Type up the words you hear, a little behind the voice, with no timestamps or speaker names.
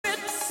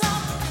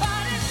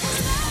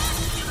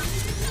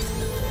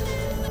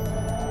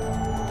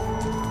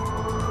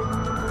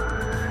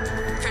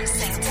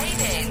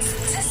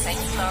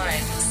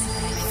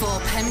For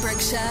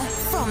Pembrokeshire,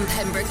 from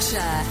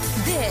Pembrokeshire,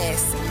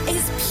 this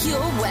is Pure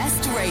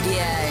West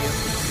Radio.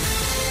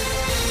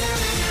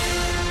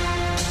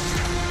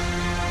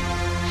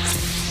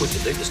 With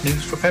the latest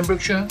news for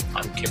Pembrokeshire,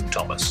 I'm Kim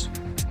Thomas.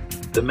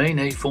 The main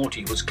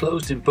A40 was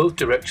closed in both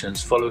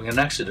directions following an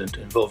accident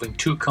involving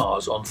two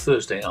cars on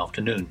Thursday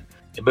afternoon.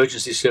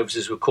 Emergency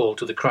services were called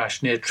to the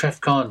crash near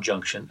Trefcarn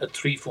Junction at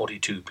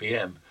 3:42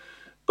 p.m.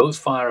 Both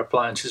fire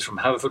appliances from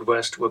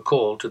Haverfordwest were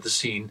called to the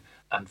scene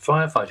and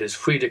firefighters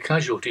freed a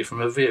casualty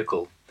from a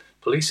vehicle.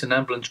 Police and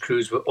ambulance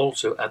crews were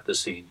also at the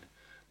scene.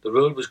 The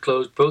road was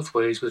closed both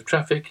ways with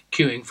traffic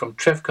queuing from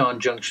Trefcarn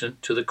Junction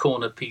to the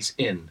Corner Peace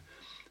Inn.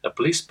 A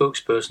police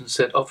spokesperson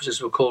said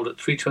officers were called at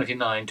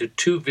 3:29 to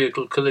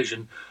two-vehicle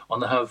collision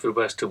on the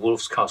Haverfordwest to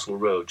Wolf's Castle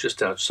Road,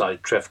 just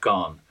outside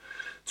Trefcarn.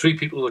 3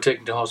 people were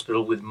taken to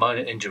hospital with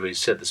minor injuries,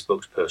 said the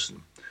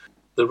spokesperson.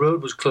 The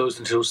road was closed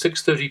until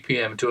 6:30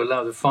 p.m. to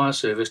allow the fire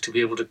service to be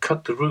able to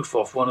cut the roof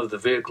off one of the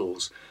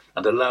vehicles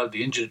and allowed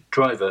the injured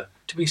driver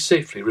to be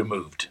safely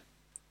removed.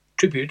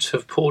 Tributes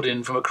have poured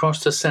in from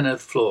across the Senedd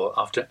floor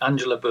after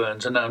Angela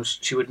Burns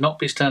announced she would not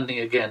be standing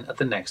again at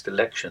the next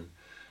election.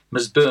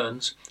 Ms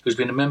Burns, who's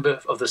been a member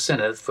of the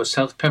Senedd for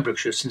South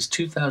Pembrokeshire since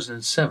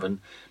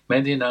 2007,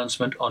 made the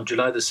announcement on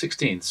July the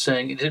 16th,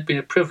 saying it had been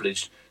a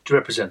privilege to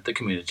represent the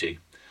community.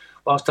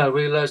 Whilst I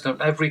realise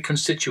not every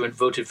constituent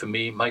voted for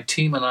me, my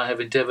team and I have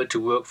endeavoured to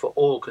work for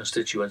all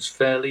constituents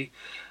fairly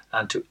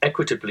and to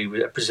equitably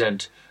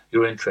represent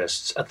your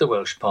interests at the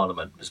Welsh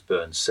Parliament, Ms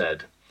Burns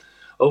said.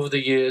 Over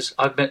the years,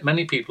 I've met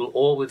many people,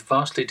 all with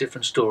vastly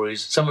different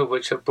stories, some of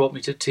which have brought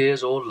me to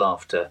tears or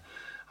laughter.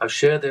 I've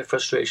shared their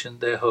frustration,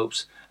 their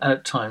hopes, and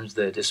at times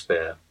their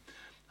despair.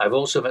 I've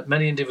also met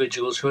many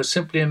individuals who are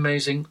simply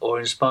amazing or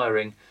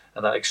inspiring,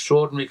 and that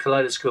extraordinary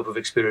kaleidoscope of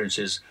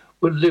experiences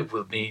will live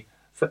with me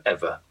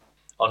forever.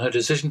 On her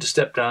decision to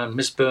step down,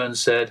 Miss Burns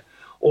said,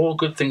 "All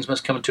good things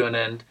must come to an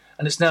end,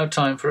 and it's now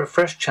time for a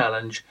fresh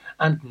challenge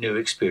and new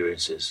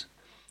experiences.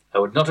 I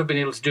would not have been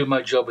able to do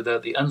my job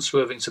without the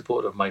unswerving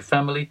support of my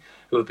family,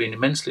 who have been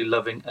immensely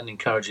loving and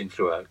encouraging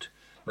throughout."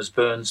 Ms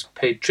Burns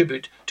paid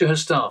tribute to her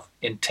staff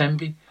in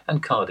Tenby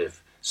and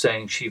Cardiff,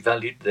 saying she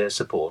valued their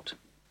support.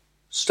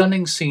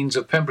 Stunning scenes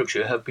of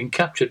Pembrokeshire have been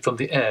captured from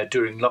the air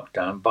during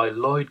lockdown by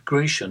Lloyd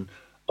Gratian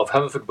of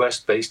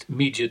Haverfordwest-based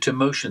Media to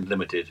Motion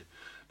Limited.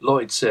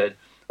 Lloyd said,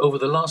 "Over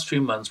the last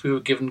few months we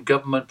were given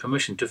government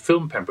permission to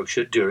film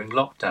Pembrokeshire during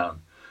lockdown.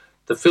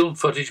 The film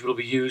footage will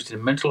be used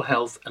in mental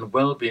health and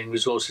well-being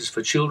resources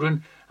for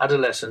children,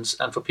 adolescents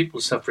and for people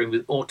suffering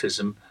with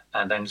autism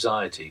and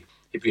anxiety.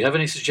 If you have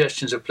any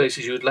suggestions of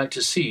places you would like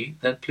to see,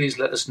 then please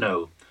let us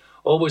know.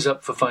 Always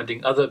up for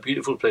finding other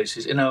beautiful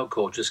places in our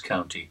gorgeous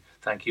county.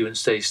 Thank you and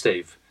stay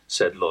safe,"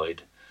 said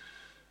Lloyd.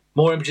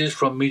 More images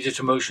from Media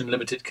to Motion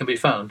Limited can be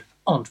found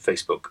on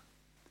Facebook.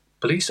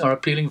 Police are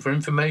appealing for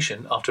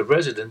information after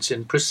residents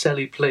in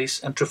Preseli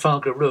Place and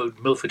Trafalgar Road,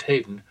 Milford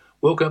Haven,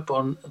 woke up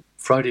on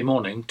Friday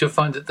morning to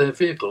find that their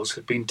vehicles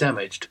had been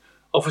damaged.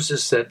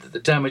 Officers said that the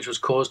damage was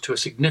caused to a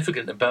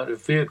significant amount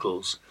of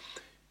vehicles.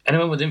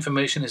 Anyone with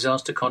information is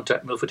asked to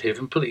contact Milford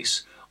Haven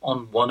Police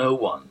on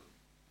 101.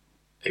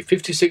 A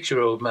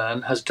 56-year-old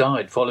man has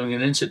died following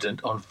an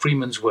incident on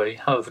Freeman's Way,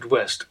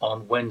 Haverfordwest,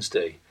 on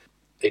Wednesday.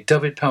 A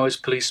Dyfed-Powys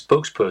police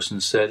spokesperson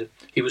said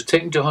he was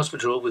taken to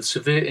hospital with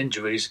severe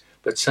injuries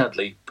but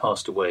sadly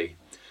passed away.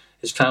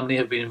 His family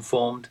have been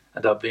informed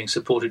and are being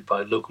supported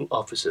by local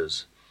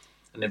officers.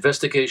 An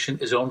investigation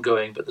is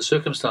ongoing, but the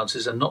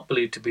circumstances are not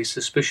believed to be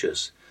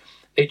suspicious.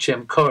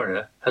 HM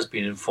Coroner has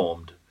been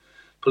informed.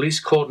 Police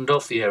cordoned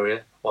off the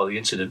area while the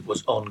incident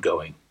was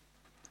ongoing.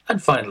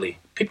 And finally,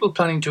 people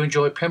planning to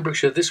enjoy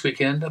Pembrokeshire this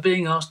weekend are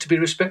being asked to be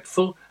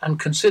respectful and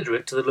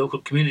considerate to the local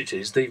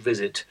communities they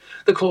visit.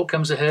 The call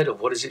comes ahead of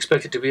what is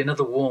expected to be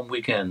another warm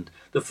weekend,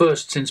 the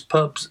first since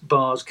pubs,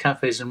 bars,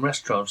 cafes and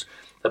restaurants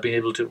have been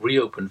able to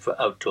reopen for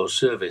outdoor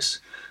service.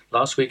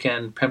 Last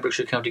weekend,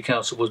 Pembrokeshire County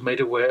Council was made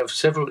aware of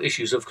several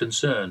issues of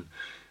concern.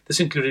 This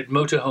included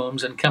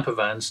motorhomes and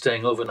campervans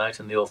staying overnight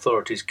in the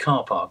authorities'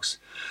 car parks.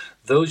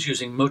 Those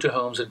using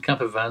motorhomes and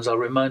campervans are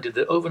reminded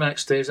that overnight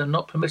stays are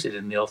not permitted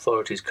in the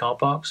authorities' car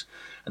parks,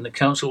 and the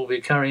council will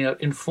be carrying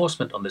out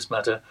enforcement on this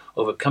matter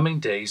over coming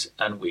days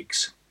and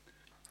weeks.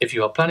 If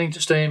you are planning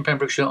to stay in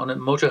Pembrokeshire on a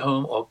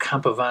motorhome or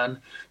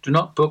campervan, do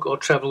not book or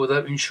travel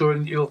without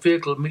ensuring that your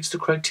vehicle meets the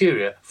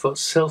criteria for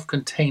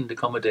self-contained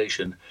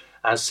accommodation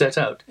as set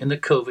out in the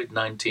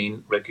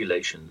COVID-19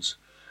 regulations.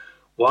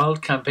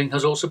 Wild camping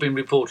has also been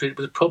reported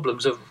with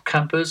problems of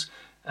campers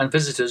and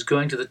visitors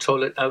going to the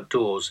toilet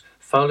outdoors,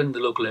 fouling the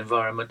local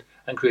environment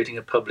and creating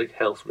a public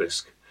health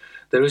risk.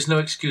 There is no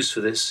excuse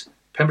for this.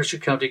 Pembrokeshire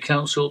County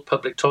Council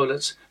public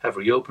toilets have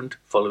reopened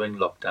following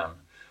lockdown.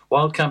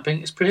 Wild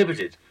camping is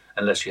prohibited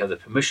unless you have the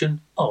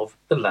permission of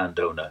the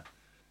landowner.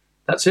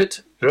 That's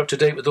it. You're up to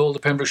date with all the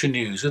Pembrokeshire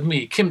news with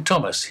me, Kim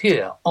Thomas,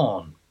 here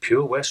on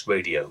Pure West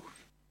Radio.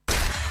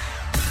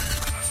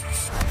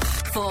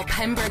 For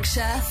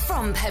Pembrokeshire,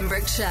 from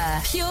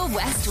Pembrokeshire, Pure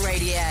West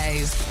Radio.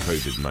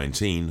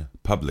 COVID-19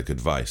 public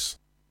advice.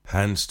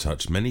 Hands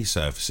touch many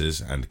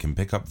surfaces and can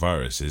pick up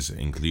viruses,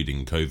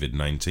 including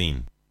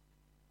COVID-19.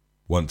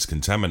 Once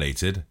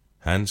contaminated,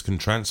 hands can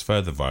transfer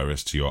the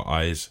virus to your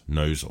eyes,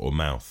 nose or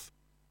mouth.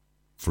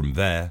 From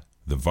there,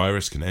 the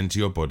virus can enter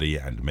your body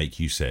and make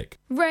you sick.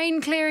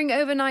 Rain clearing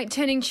overnight,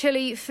 turning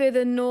chilly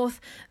further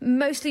north.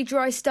 Mostly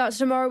dry start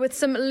tomorrow with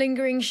some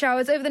lingering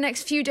showers. Over the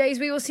next few days,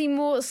 we will see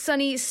more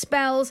sunny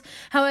spells.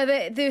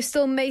 However, there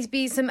still may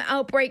be some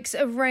outbreaks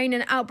of rain,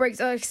 and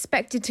outbreaks are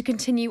expected to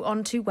continue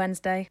on to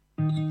Wednesday.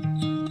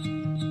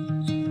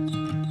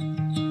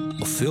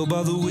 I feel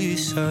by the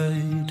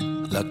wayside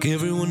like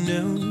everyone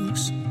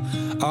else.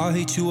 I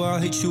hate you, I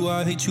hate you,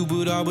 I hate you,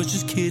 but I was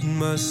just kidding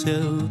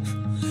myself.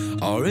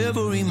 Our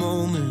every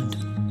moment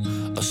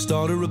I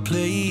started a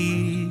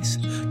place,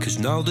 'cause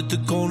now that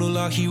they're gone, all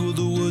I hear were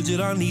the words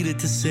that I needed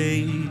to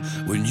say.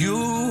 When you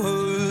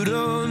hurt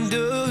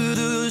under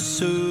the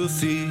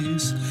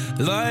surface,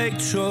 like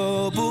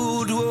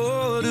troubled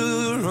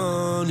water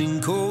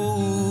running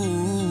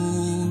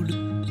cold.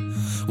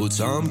 Well,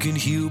 time can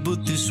heal,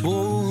 but this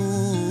won't.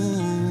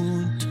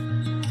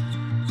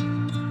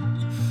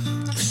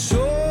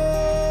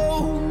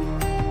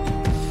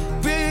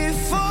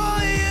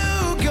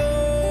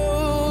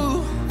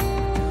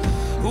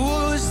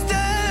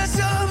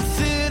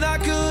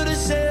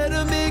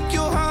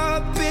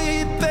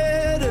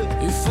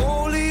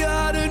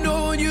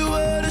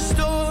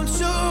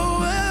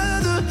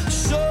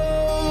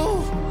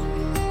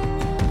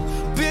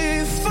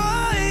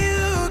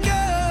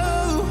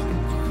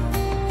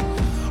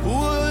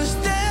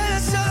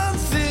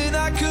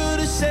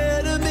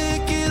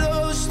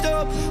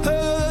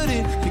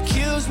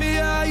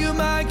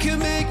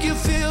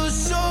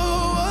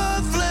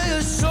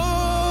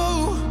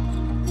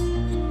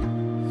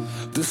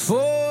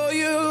 Before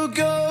you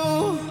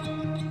go,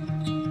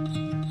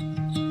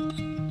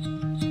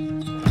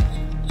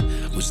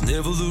 was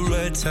never the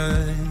right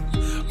time,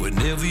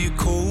 whenever you're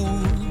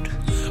cold,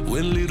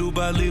 went little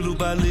by little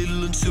by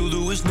little until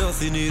there was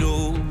nothing at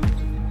all.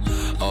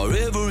 Our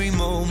every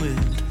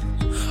moment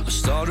I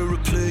started to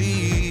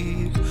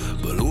replay,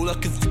 but all I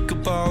can think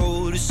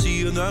about is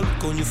seeing that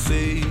look on your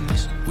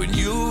face. When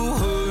you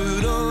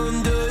hurt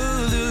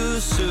under the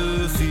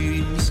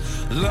surface,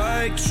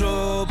 like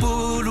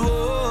troubled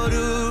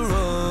water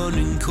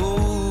running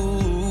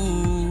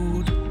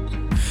cold.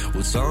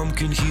 Well, time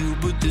can heal,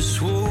 but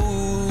this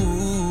won't.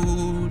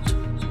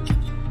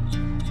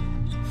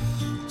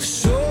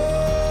 So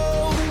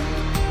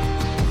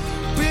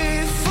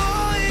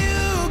before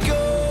you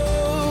go,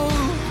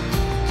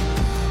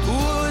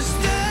 was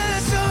there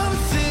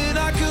something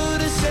I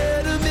could have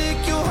said to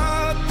make your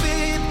heart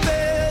beat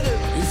better?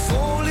 If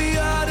only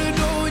I'd have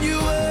known you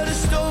were the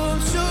storm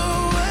to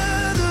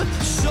weather.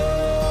 So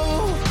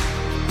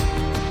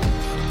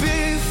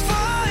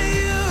before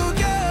you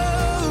go,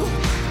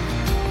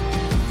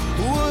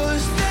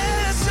 was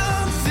there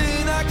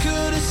something I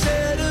could have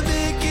said to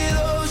make it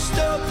all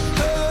stop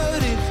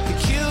hurting? It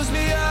kills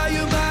me how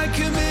your mind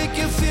can make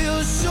you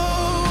feel so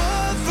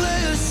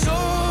worthless. So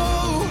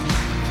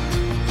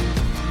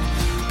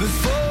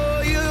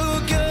before you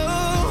go,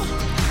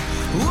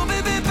 we'll be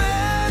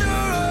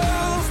better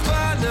off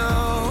by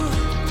now.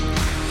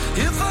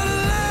 If I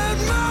let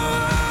my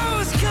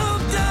walls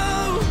come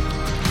down,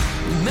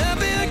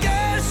 maybe I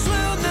guess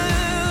we'll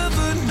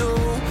never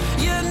know.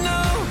 You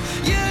know,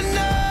 you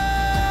know.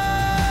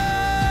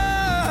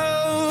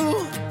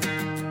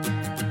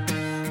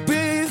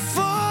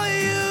 Before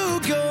you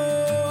go,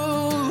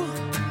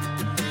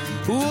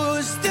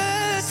 was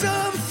there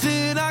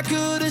something I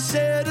could have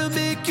said to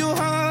make your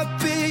heart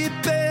beat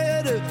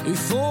better?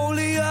 If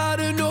only I'd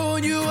have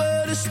known you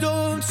were the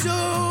storm to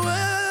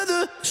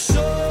weather.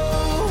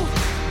 So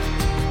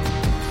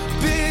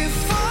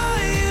before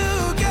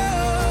you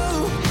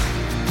go,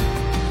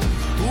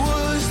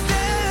 was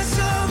there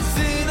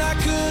something I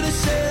could have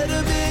said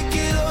to make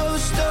it all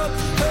stop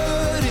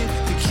hurting?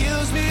 It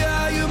kills me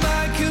how your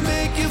mind can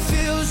make you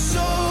feel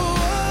so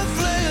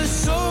worthless.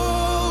 So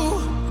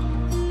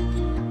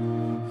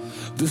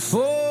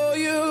before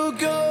you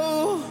go.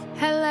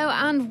 Hello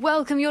and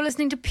welcome. You're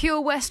listening to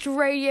Pure West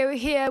Radio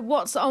here.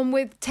 What's on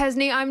with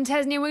Tesni? I'm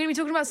Tesni, and we're going to be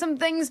talking about some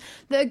things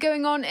that are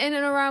going on in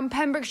and around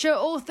Pembrokeshire,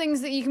 all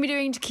things that you can be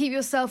doing to keep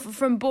yourself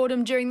from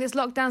boredom during this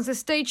lockdown. So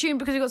stay tuned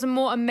because we've got some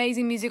more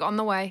amazing music on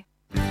the way.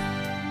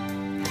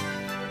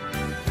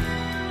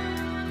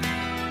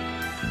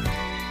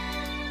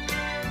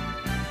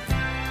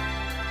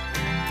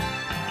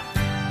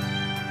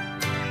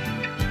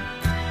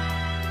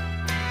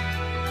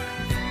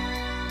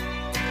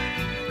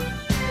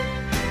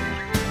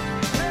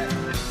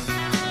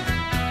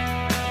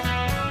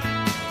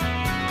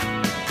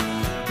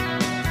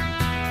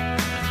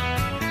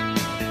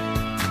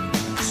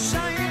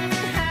 Shining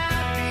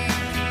happy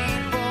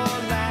people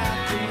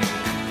laughing.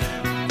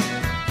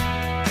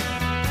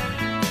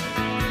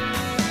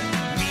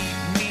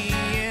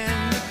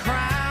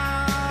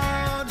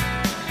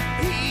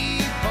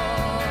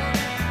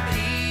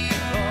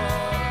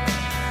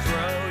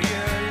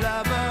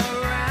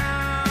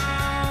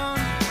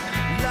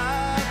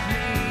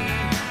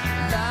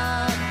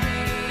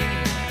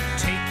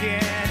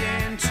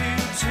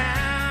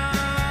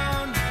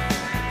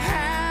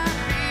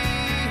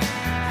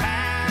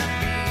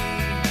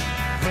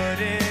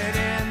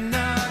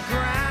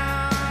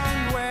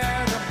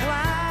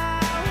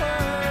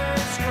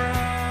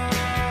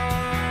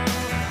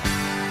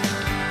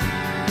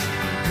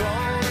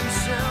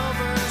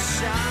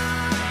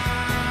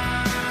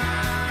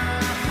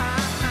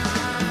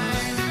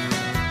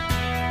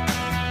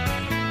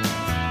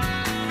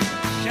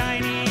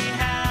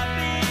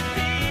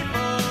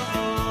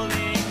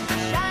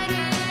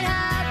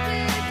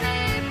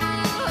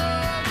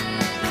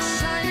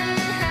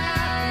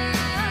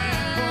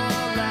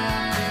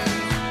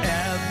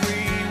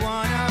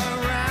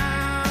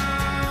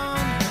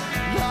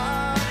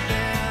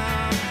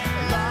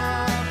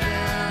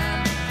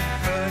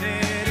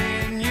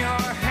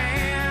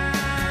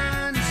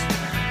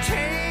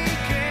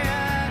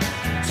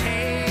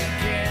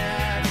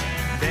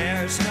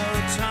 there's no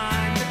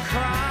time to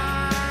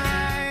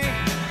cry.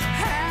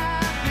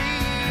 Happy,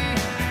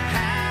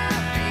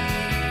 happy,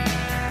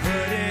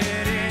 put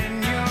it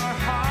in your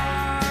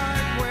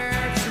heart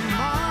where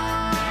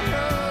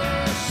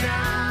tomorrow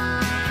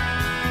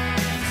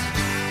shines.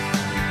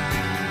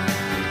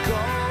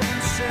 Gold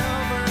and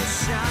silver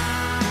shine.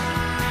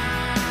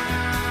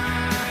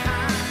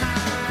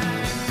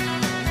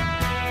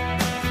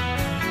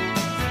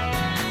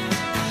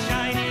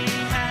 Shiny,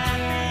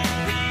 happy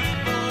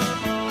people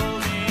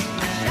holding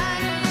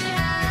hands.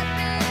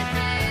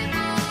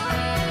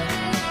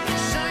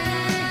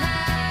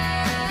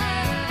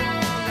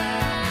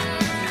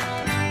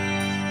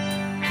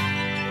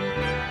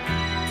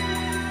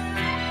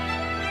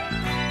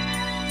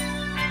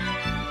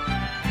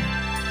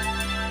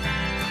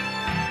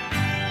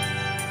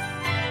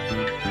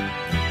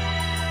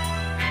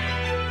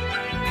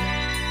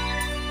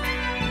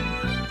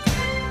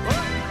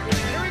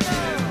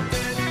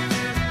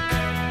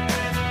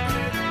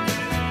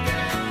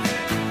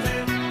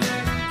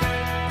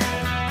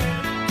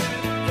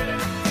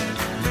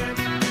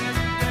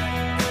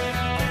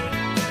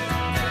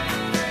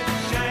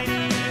 Shiny,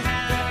 happy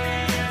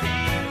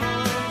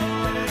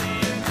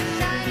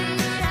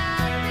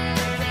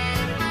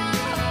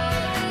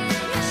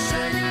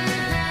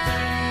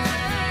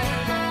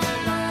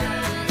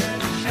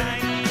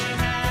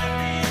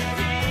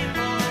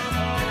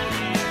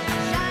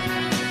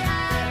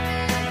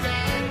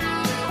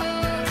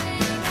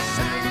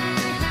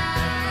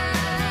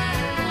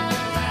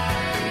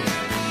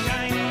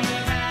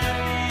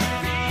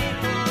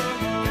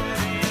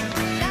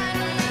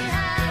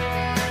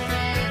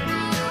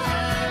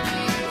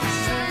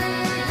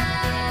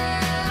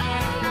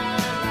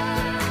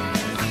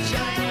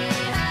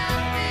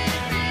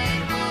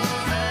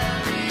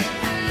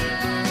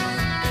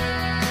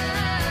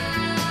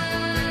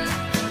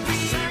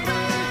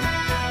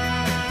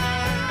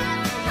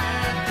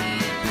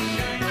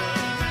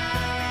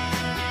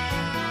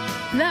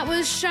That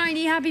was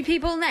Shiny Happy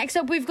People. Next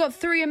up, we've got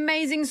three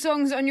amazing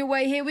songs on your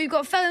way here. We've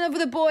got Fell in Love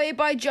with a Boy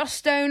by Joss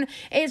Stone,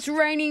 It's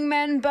Raining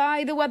Men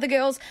by the Weather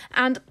Girls,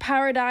 and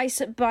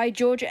Paradise by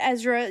George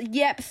Ezra.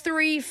 Yep,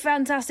 three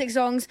fantastic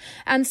songs.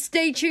 And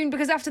stay tuned,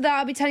 because after that,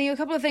 I'll be telling you a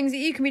couple of things that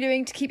you can be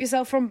doing to keep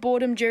yourself from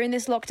boredom during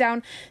this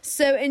lockdown.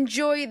 So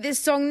enjoy this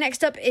song.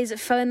 Next up is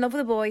Fell in Love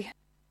with a Boy.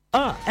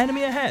 Ah,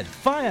 enemy ahead.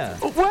 Fire.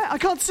 Oh, where? I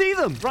can't see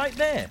them. Right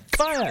there.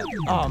 Fire.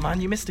 Oh, man,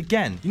 you missed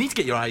again. You need to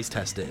get your eyes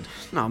tested.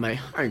 Nah, mate,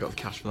 I ain't got the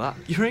cash for that.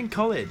 You're in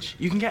college.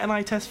 You can get an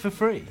eye test for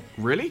free.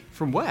 Really?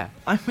 From where?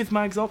 I'm with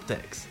Mags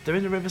Optics. They're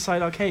in the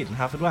Riverside Arcade in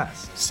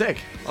Haverfordwest. Sick.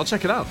 I'll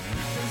check it out.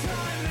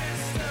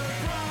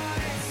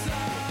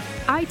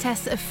 Eye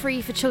tests are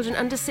free for children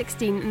under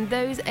 16 and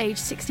those aged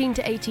 16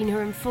 to 18 who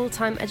are in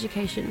full-time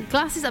education.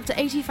 Glasses up to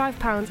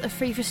 £85 are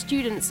free for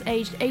students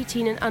aged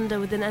 18 and under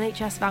with an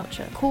NHS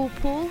voucher. Call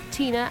Paul,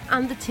 Tina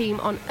and the team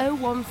on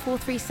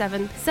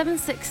 01437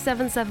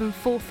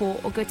 767744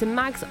 or go to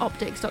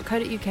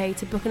magsoptics.co.uk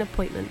to book an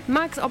appointment.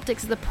 Mags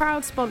Optics are the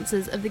proud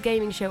sponsors of the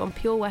gaming show on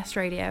Pure West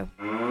Radio.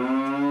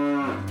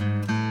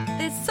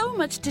 There's so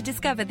much to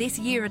discover this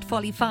year at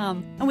Folly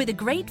Farm. And with a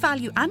great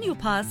value annual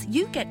pass,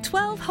 you get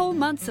 12 whole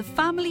months of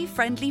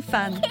family-friendly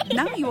fun.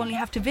 Now you only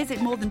have to visit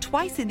more than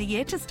twice in the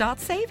year to start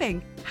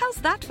saving. How's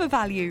that for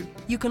value?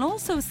 You can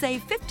also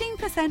save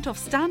 15% off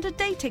standard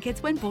day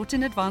tickets when bought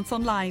in advance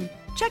online.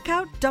 Check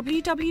out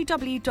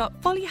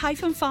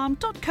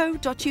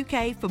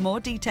www.folly-farm.co.uk for more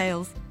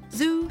details.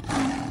 Zoo,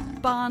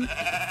 barn,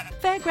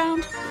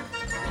 fairground,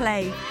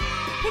 play.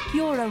 Pick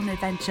your own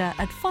adventure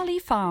at Folly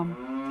Farm.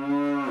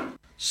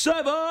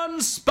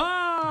 7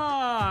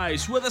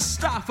 Spice, where the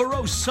staff are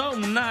oh so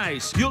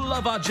nice. You'll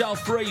love our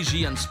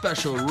jalfrezi and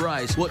special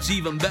rice. What's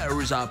even better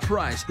is our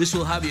price. This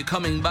will have you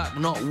coming back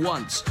not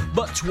once,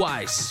 but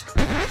twice.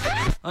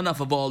 Enough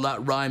of all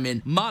that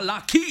rhyming.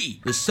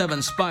 Malaki! The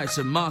 7 Spice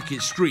of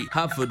Market Street,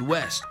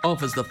 Haverfordwest,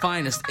 offers the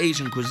finest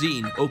Asian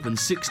cuisine, open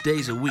 6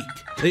 days a week.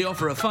 They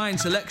offer a fine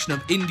selection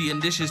of Indian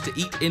dishes to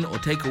eat in or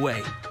take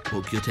away.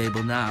 Book your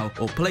table now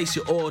or place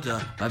your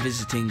order by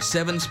visiting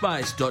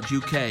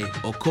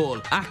 7spice.uk or call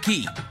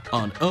Aki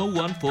on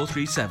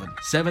 01437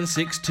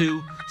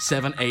 762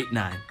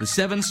 789. The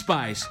 7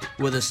 Spice,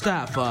 where the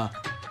staff are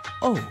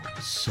oh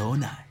so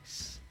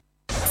nice.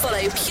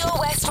 Follow Pure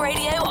West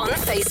Radio on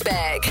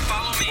Facebook.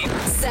 Follow me.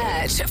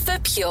 Search for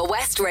Pure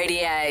West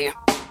Radio.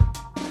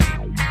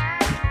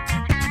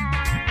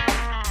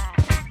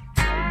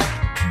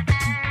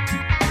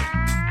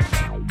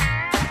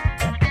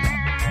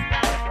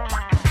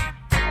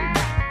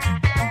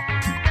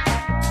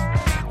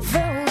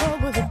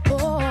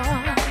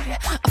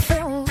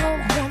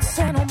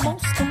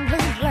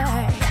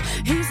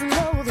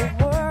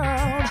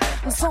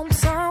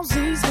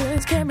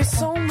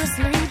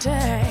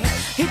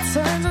 He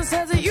turns and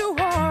says, are you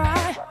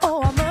alright?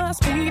 Oh, I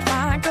must be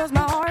fine, cause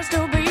my heart's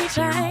still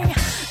beating.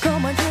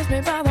 Come and kiss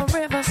me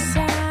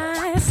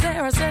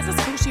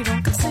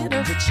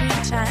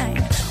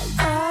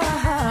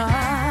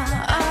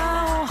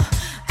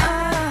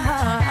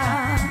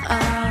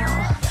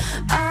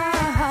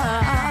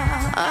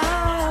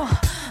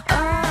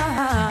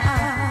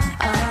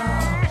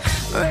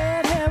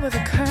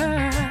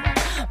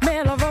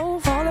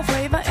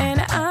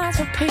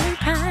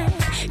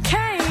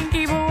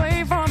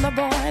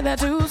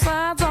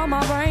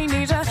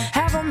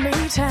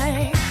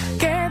fleeting.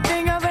 Can't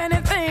think of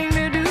anything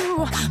to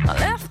do. My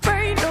left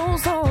brain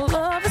knows all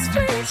love is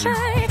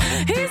fleeting.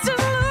 He's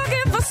just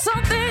looking for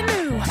something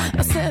new.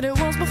 I said it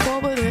once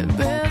before, but it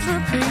bears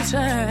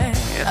repeating.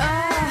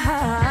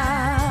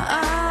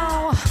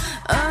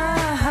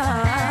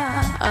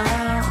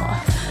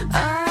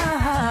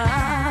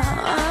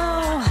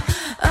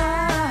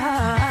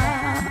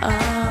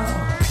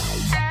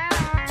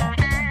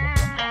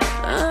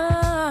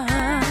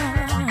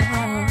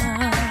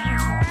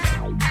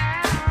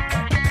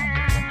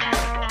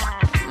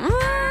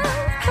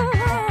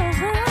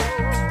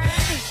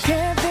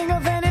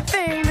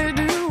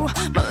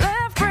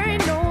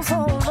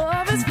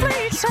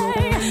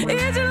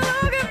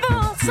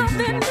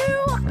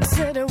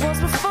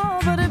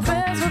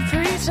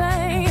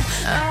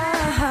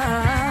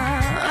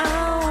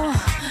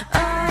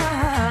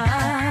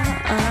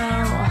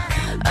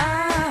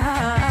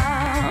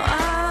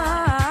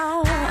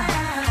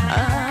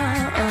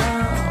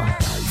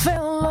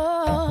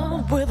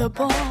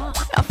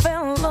 I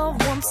fell in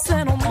love once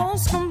and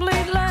almost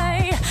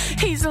completely.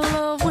 He's in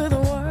love with the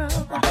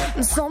world,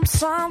 and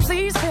sometimes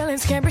these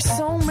feelings can be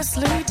so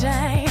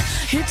misleading.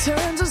 He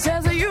turns and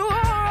says, are you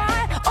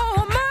alright? Oh,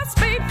 I must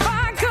be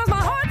fine, cause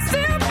my heart's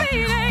still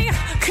beating.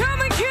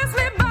 Come and kiss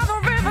me by the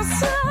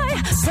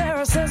riverside.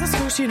 Sarah says it's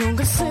cool, she don't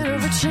consider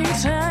it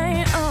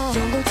cheating.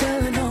 Don't go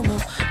telling no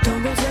more,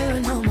 don't go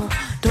telling no more,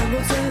 don't go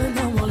telling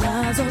no more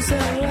lies on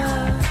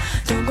Sarah.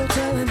 Don't go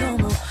telling no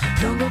more,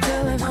 don't go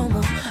telling no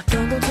more,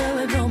 don't go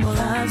telling no more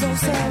lies on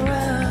Sarah.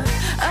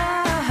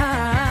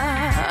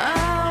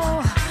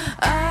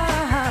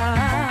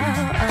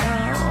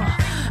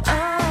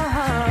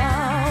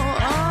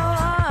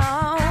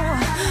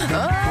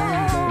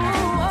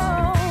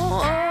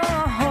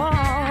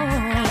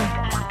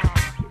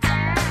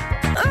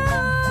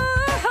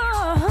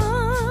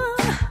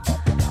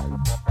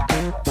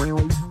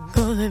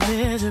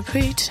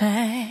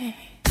 Pretend.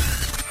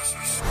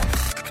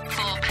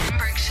 For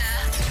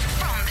Pembrokeshire,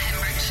 from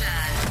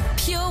Pembrokeshire,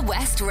 Pure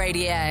West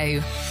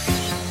Radio.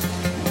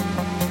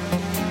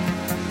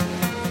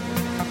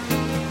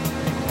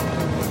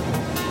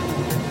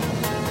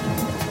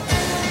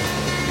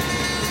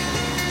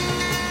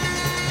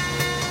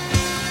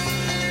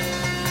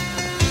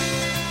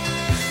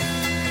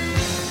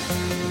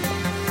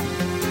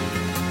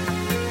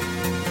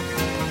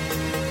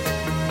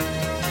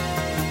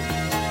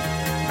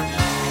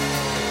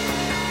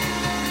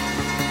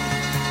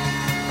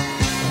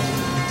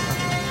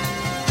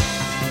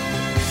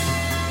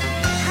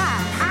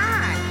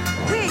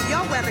 We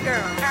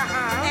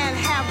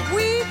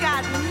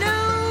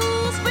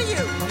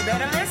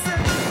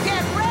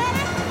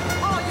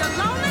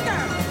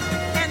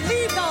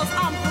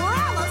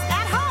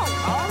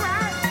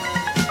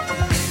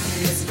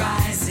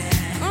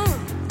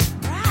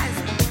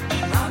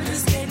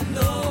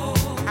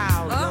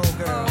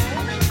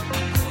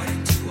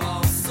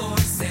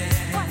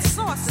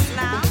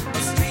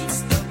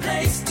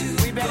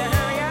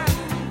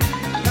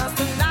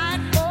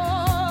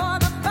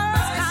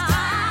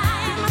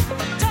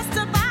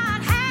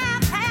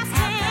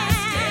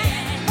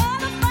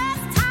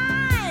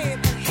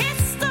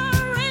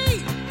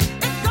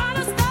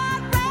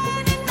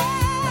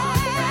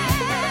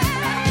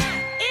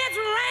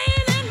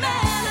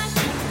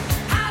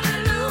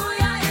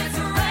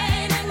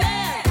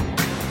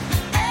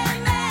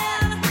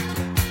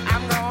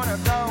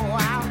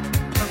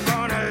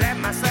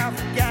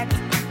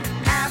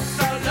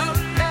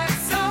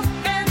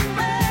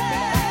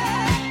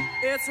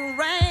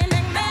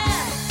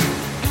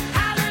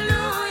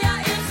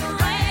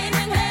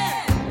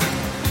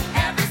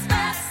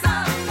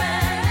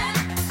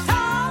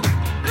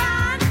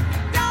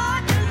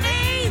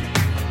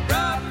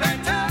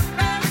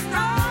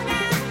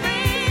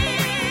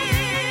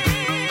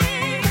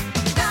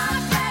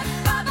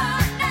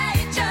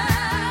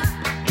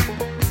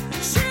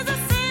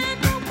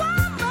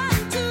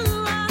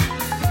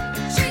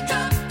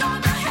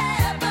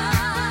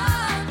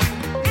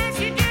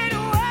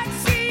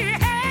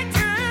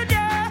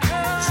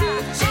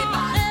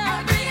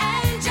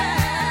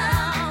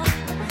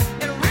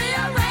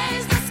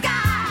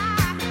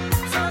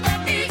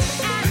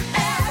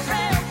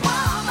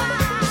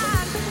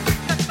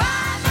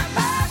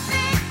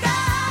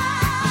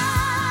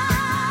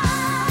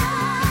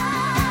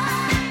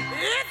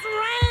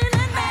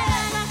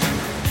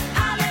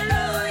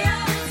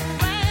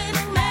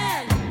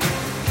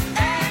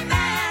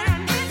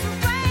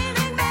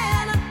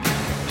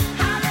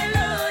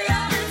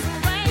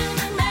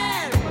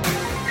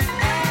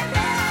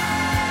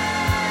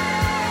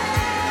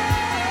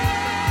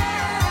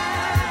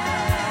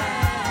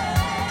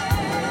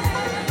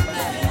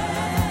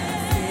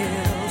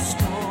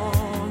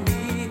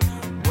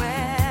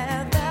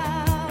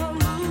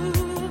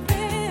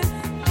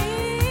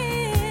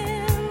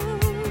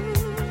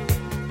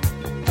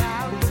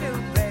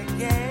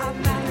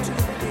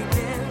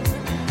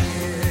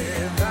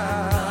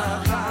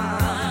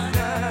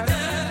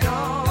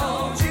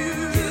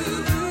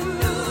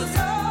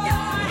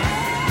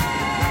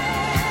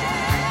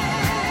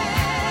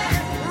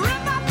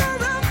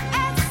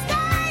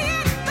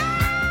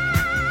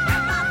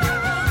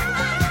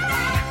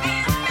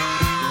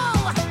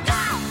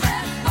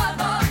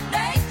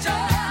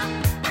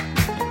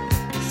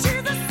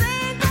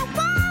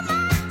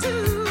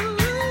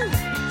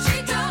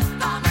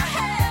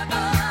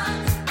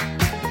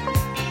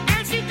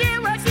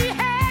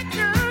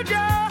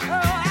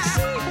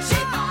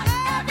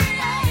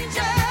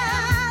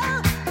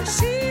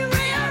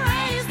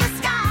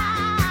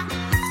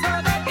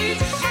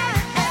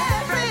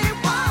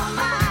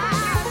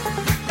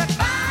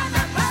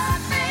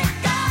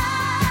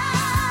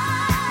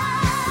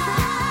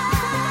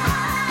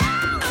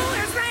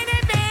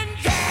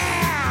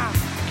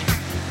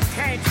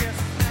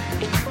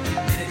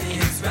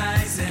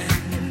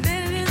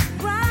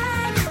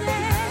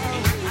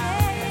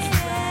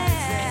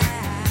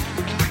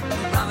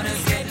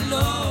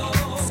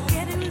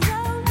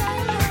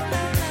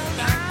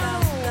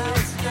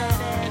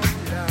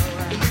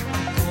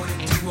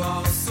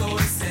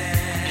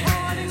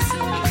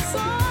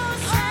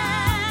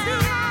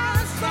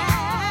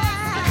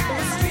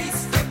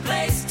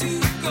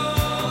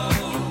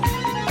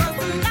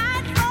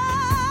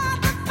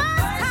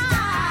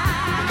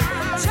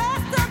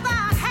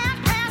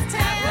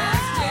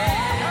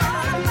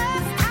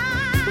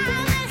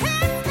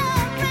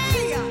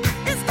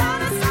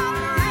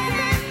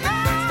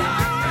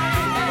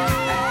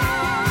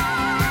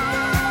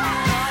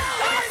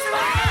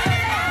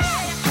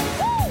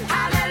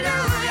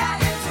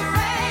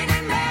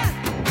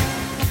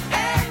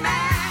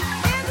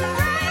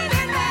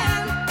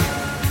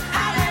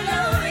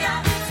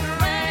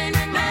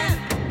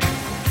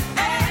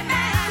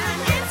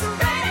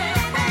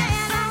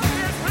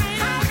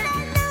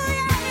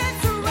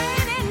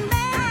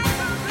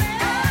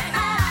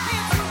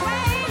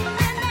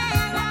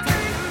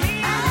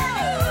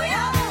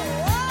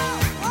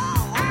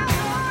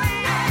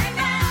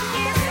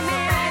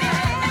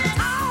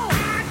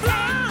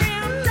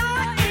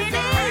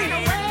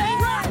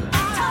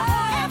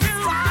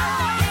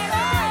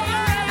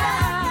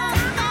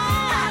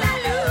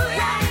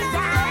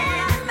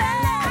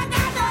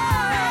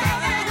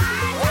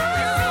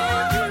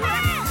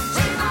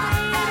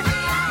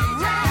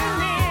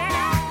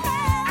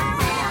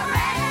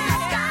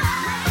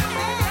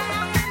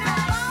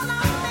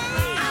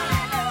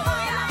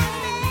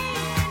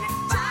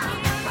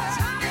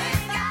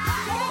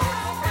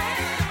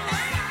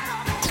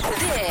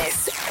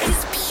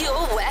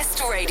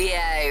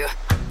Radio.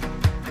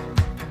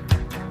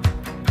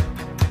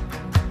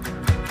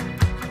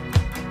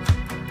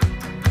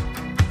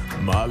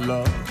 My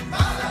love,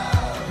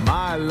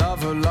 my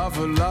lover,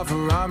 lover,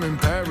 lover, I'm in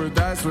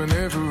paradise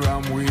whenever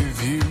I'm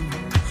with you.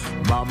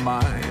 My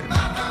mind,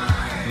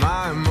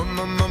 my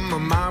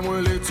mind,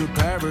 well, it's a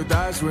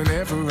paradise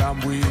whenever I'm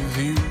with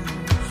you.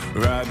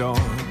 Ride on,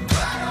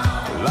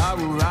 well, I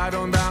will ride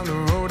on down the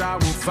road, I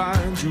will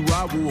find you,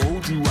 I will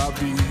hold you, I'll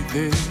be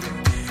there.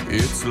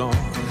 It's long,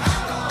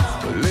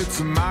 well, it's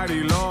a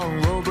mighty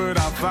long road, but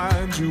I'll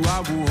find you, I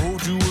will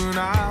hold you, and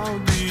I'll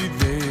be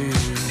there.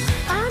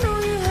 I know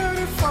you heard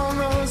it from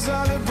those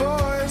other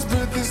boys,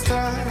 but this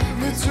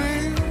time it's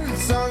real,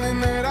 it's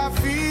something that I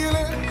feel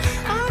it.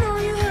 I know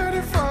you heard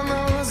it from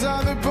those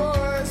other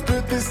boys,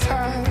 but this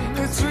time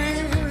it's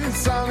real, it's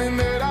something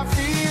that I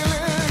feel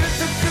it.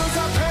 If it feels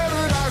like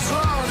paradise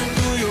running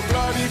through your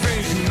bloody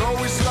veins, you know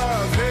it's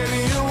love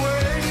heading your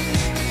way.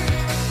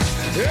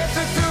 If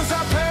it feels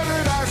like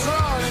paradise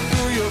running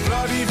through your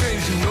bloody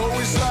veins, you know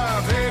it's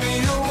love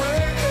heading your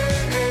way.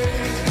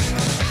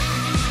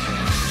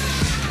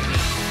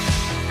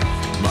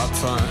 My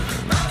time,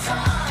 my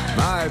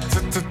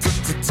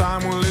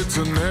time, well, it's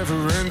a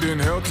never-ending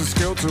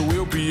helter-skelter.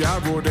 We'll be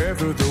out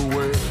whatever the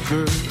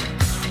weather.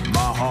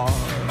 My heart,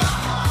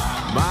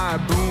 my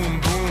boom,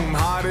 boom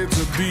heart,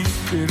 it's a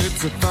beating,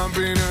 it's a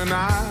thumping, and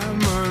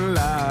I'm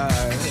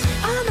alive.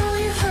 I know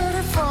you heard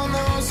it from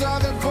those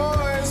other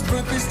boys,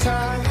 but this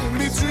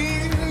time it's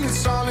real, it's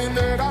something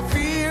that I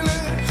feel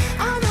it.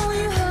 I know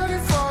you heard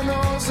it from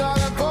those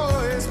other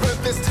boys,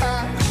 but this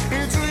time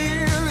it's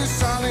real, it's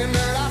something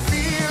that I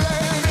feel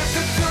it. If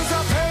it feels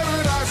like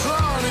paradise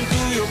running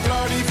through your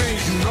bloody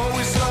veins, you know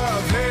it's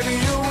love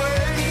heading your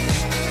way.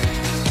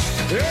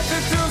 If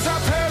it feels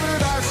like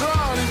paradise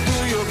running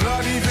through your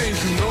bloody veins,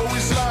 you know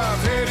it's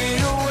love heading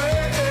your way.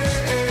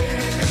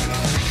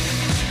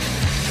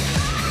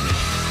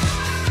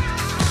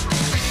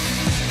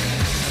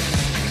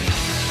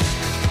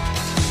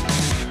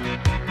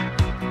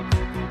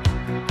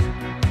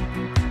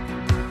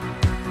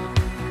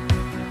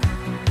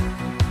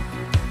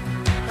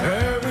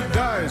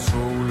 Paradise,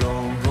 roll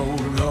on,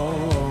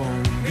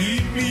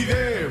 meet me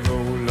there,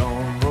 roll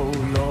on,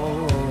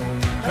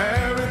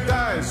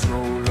 paradise,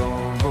 roll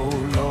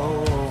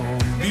on,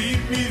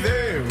 meet me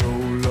there,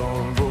 roll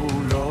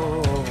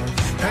on,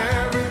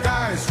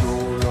 paradise,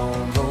 roll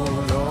on,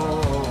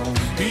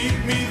 meet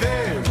me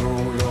there,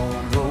 roll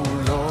on,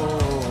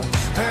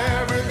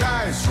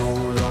 paradise,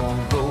 roll on,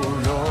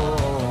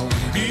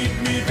 meet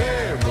me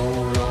there,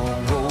 roll on,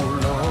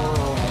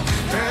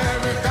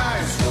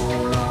 paradise,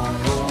 roll on.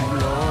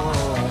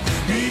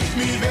 Meet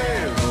me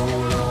there,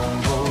 roll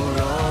on,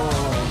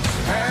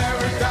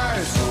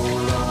 paradise,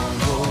 roll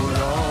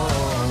on,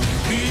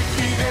 meet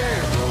me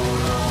there,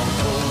 roll on.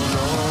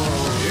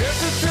 If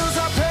it feels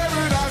like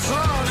paradise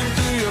running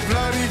through your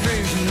bloody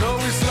veins, you know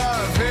it's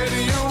love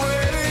heading your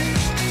way.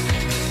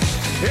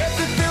 If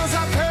it feels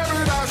like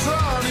paradise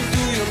running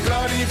through your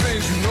bloody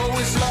veins, you know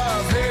it's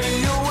love heading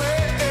your way.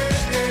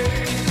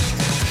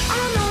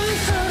 I know you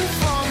heard it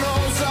from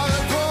those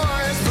other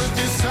boys, but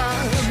this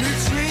time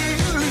it's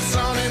real, it's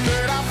something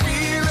that I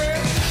feel it.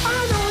 I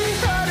know you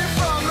heard it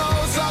from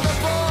those other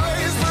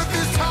boys, but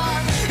this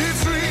time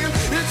it's real,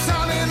 it's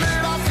something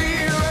that I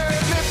feel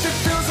it. If it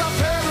feels like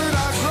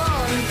paradise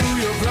running through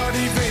your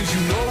bloody veins,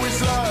 you know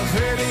it's love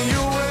heading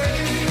your way.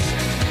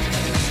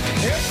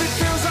 If it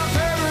feels like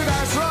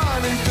paradise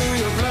running through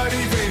your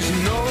bloody veins, you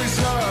know it's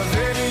love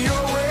heading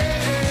your way.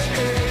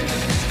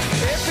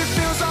 If it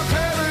feels like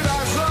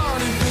paradise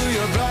running through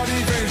your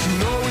bloody veins, you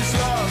know it's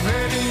love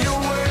heading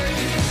your way.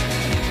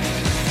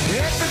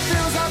 If it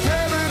feels like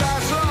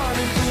paradise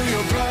running through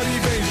your bloody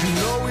veins, you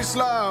know it's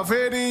love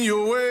heading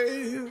your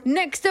way.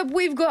 Next up,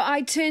 we've got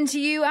I Turn to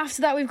You.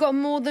 After that, we've got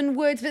More Than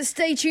Words. But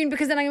stay tuned,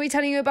 because then I'm going to be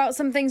telling you about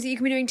some things that you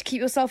can be doing to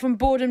keep yourself from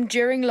boredom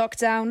during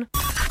lockdown.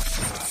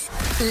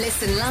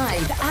 Listen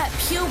live at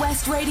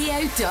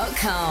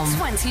purewestradio.com.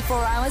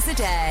 24 hours a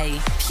day.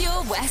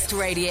 Pure West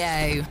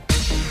Radio.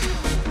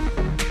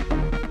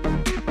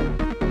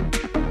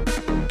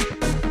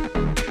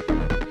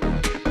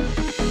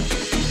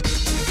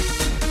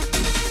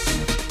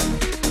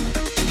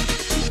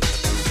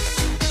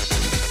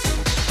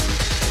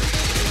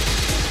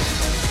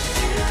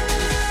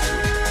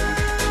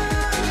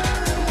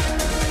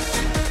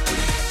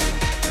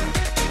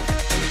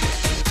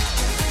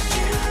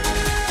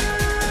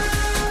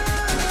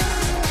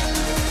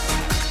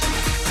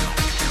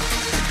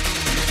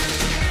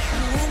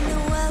 When the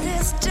world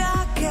is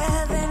dark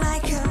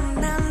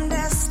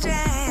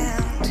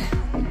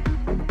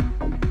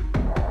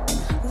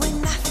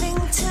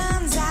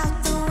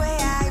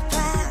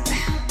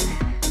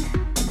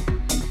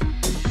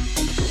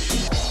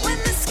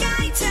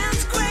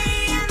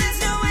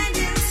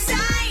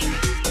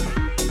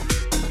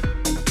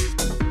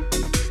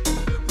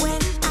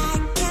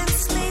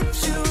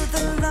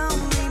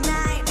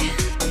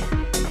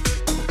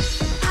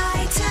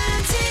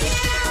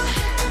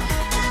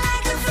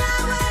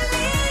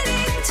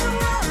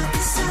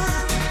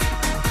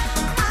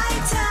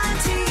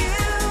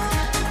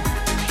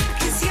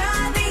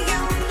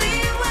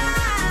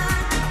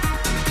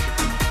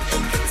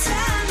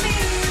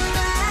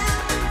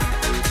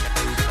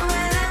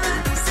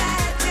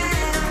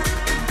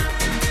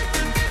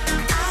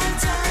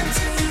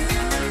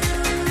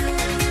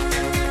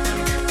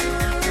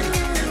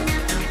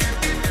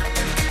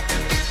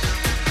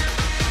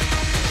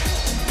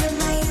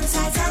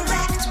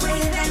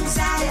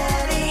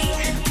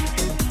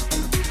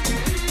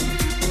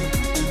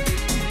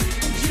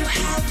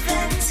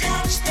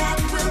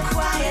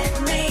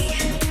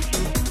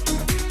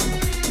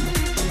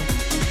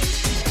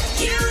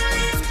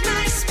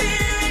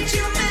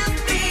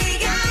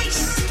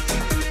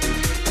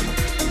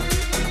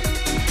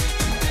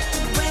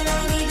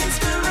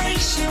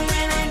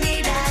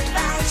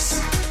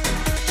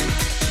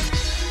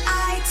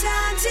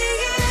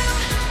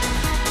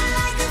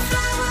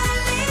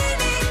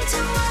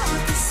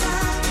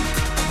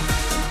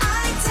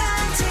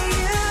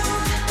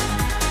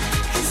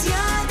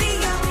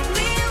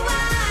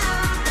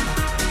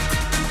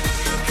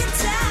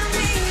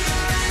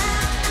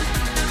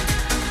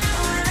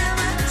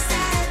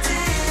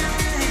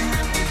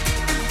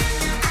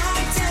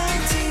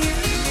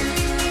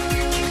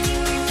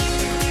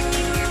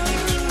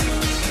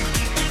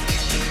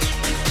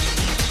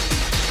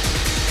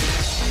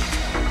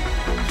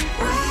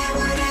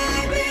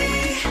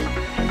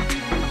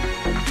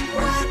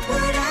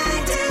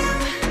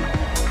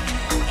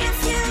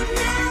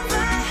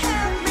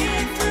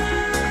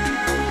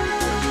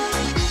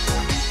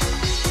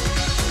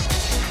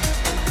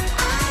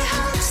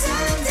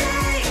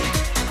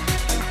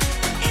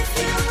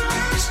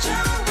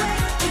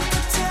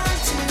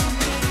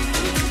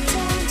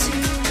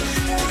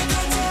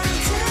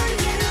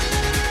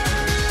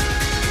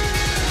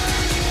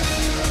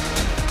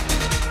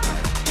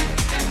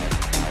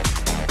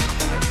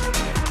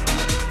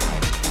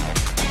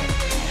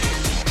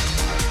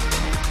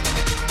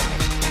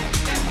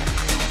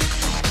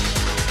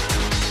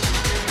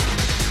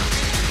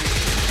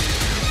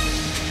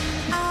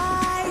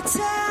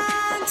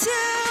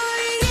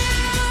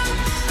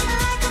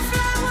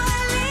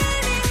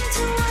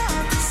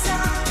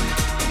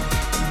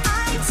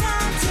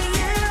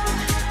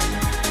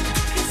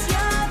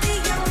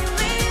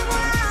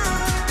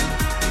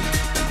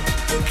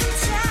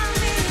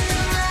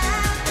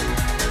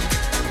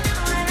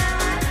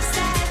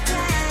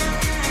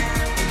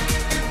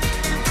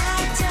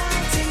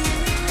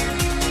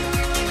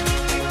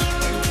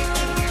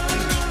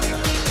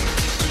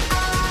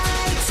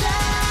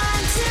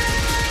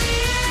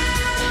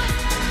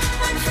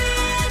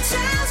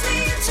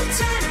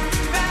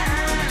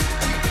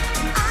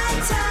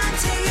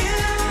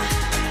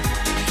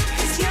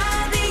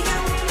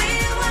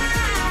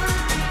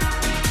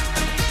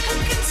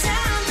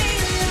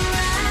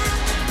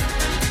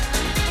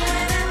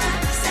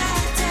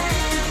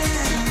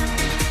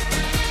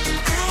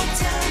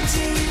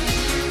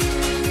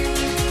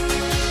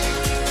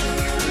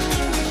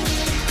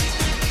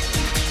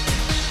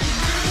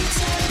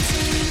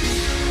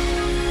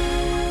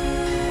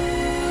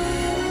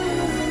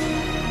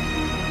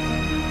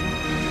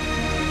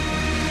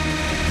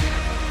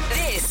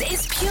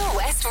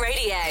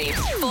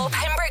For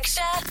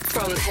Pembrokeshire,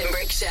 from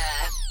Pembrokeshire.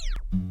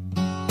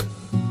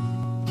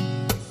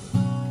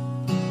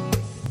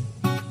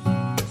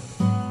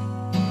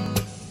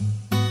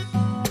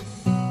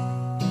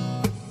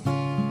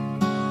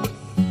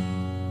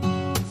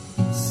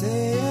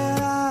 Say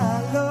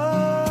I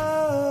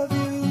love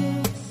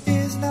you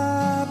is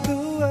not the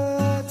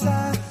words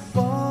I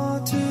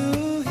want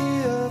to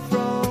hear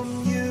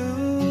from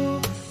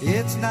you.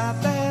 It's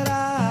not that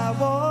I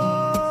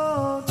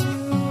want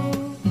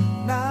you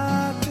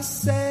not to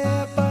say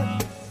it,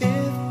 but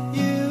if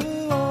you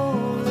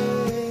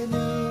only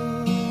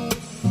knew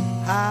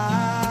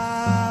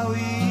how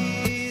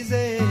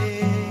easy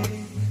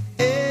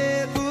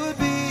it would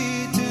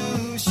be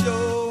to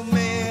show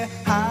me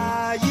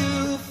how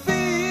you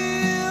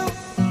feel.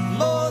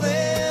 More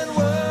than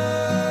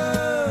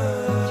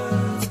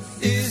words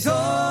is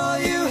all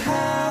you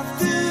have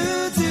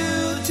to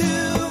do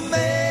to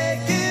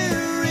make it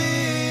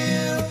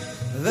real.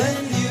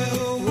 Then you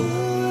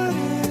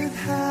wouldn't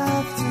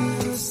have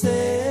to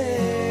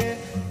say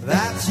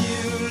that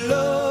you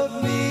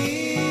love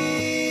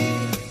me,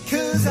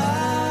 'cause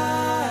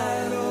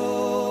I'd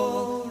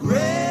already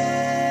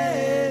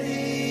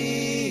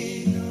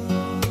know.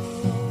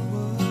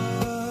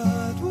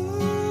 What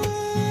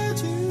would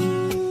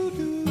you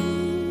do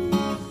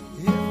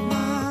if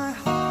my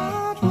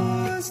heart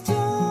was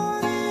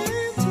torn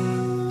in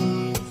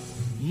two?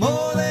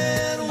 More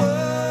than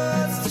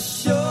words to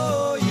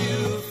show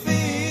you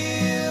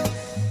feel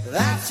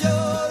that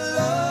your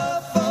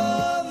love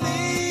for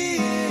me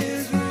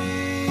is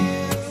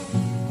real.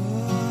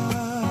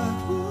 What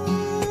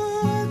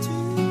would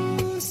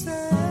you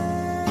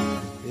say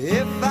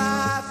if I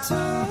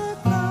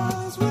took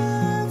those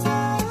words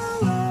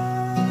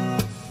away?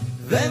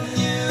 Then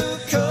you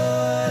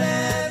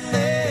couldn't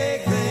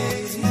make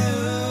things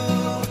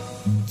new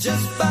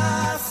just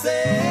by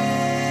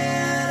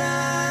saying I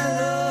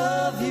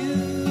love you.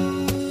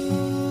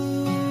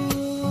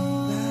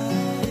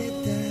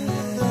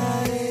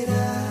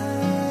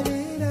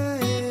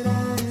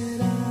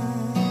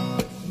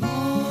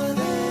 More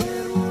than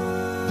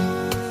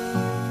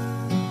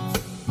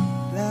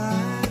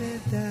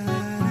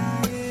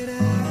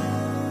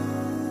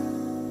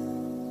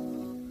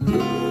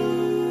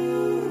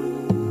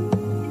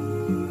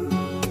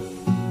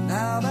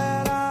Now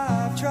that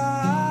I've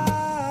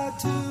tried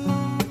to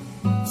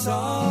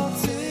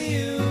talk to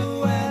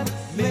you and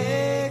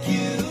make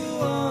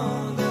you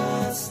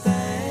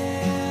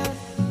understand,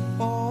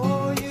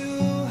 all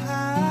you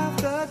have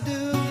to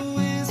do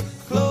is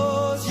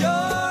close your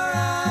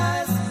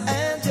eyes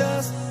and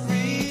just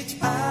reach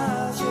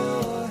out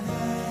your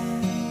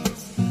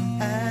hands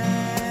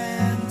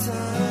and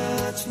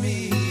touch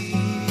me.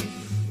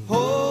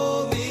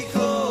 Hold me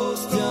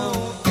close,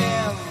 don't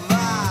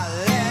ever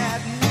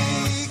let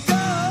me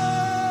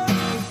go.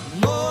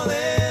 More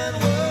than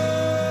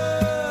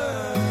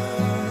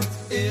words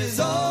is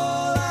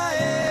all I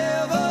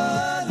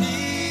ever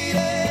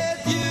needed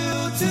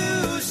you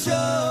to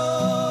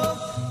show.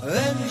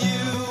 Then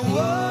you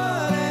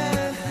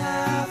wouldn't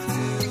have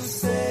to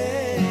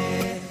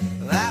say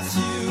that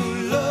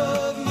you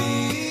love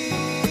me,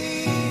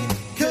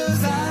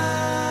 'cause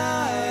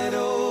I'd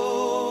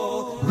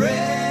already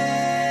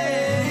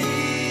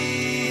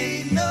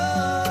know.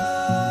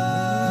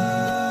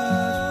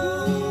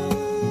 What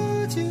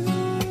would you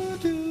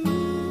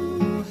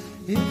do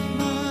if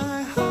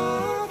my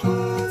heart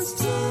was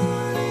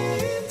torn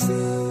in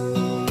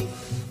two?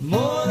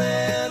 More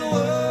than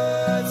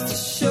words to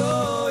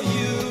show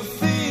you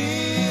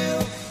feel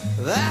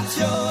that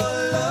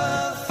your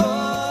love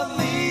for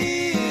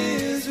me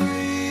is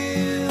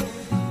real.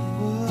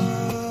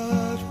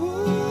 What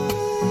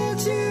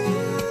would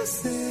you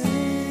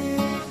say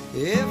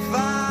if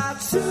I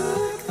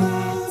took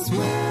those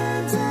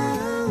words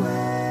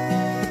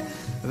away?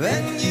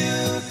 Then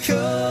you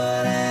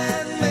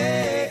couldn't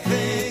make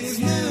things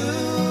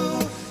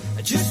new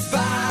just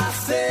by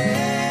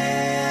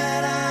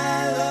saying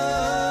I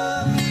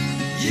love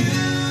you.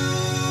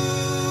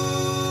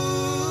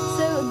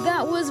 So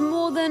that was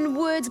More Than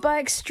Words by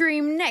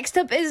Extreme. Next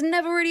up is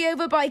Never Really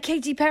Over by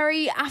Katy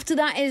Perry. After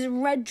that is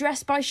Red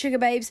Dress by Sugar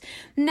Babes.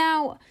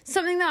 Now,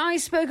 something that I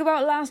spoke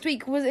about last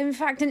week was in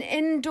fact an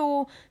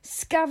indoor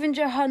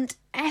scavenger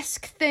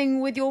hunt-esque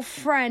thing with your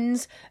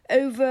friends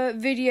over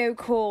video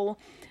call.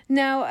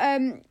 Now,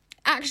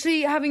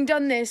 actually having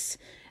done this,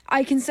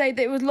 I can say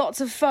that it was lots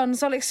of fun.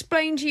 So I'll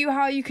explain to you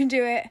how you can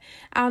do it,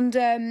 and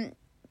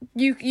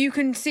you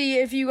can see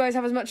if you guys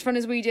have as much fun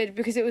as we did,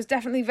 because it was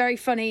definitely very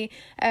funny.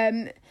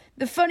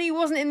 The funny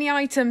wasn't in the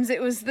items,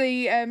 it was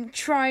the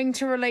trying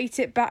to relate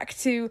it back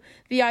to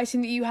the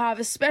item that you have,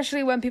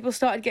 especially when people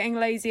started getting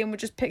lazy and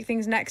would just pick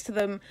things next to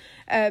them.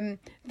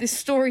 The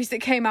stories that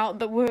came out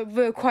that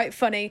were quite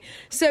funny.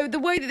 So the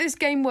way that this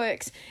game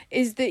works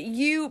is that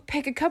you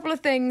pick a couple of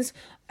things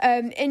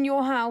in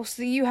your house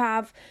that you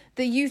have,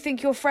 that you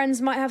think your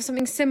friends might have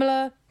something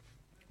similar,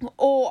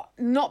 or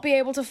not be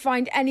able to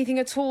find anything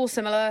at all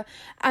similar,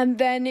 and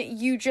then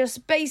you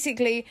just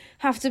basically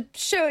have to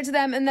show it to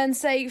them and then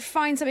say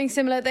find something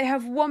similar. They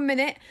have 1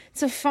 minute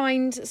to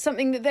find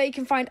something that they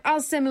can find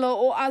as similar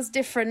or as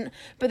different,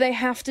 but they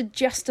have to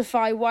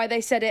justify why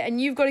they said it,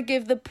 and you've got to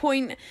give the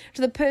point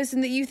to the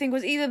person that you think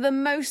was either the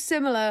most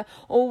similar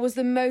or was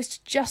the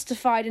most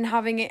justified in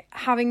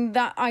having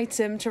that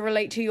item to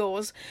relate to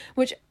yours,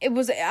 which it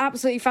was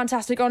absolutely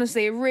fantastic.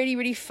 Honestly, a really,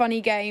 really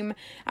funny game,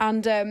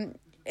 and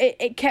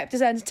it kept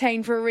us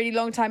entertained for a really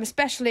long time,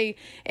 especially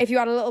if you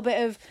had a little bit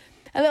of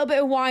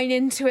wine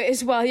into it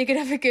as well. You're going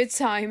to have a good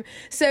time.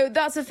 So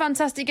that's a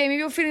fantastic game. If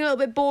you're feeling a little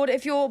bit bored,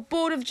 if you're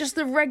bored of just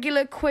the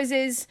regular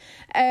quizzes,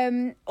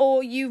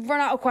 or you've run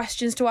out of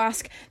questions to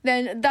ask,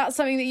 then that's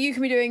something that you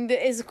can be doing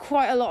that is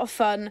quite a lot of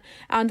fun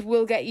and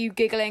will get you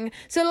giggling.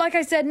 So like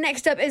I said,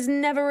 next up is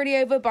Never Really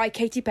Over by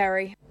Katy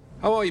Perry.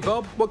 How are you,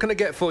 Bob? What can I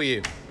get for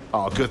you?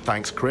 Oh, good,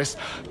 thanks, Chris.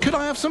 Could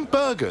I have some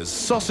burgers,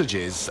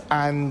 sausages,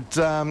 and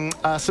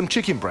some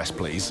chicken breast,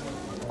 please?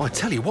 I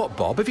tell you what,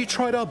 Bob, have you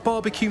tried our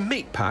barbecue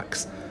meat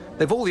packs?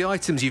 They've all the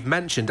items you've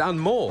mentioned and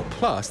more.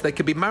 Plus, they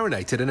can be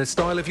marinated in a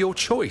style of your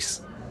choice.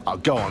 Oh,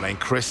 go on then,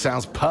 Chris.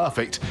 Sounds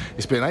perfect.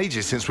 It's been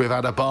ages since we've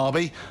had a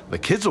barbie. The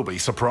kids will be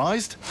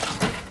surprised.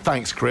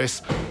 Thanks,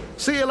 Chris.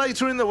 See you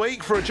later in the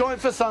week for a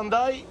joint for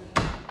Sunday.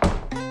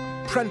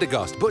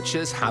 Prendergast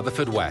Butchers,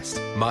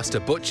 Haverfordwest. Master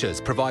Butchers,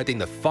 providing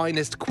the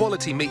finest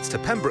quality meats to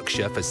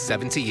Pembrokeshire for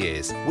 70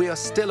 years. We are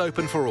still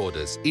open for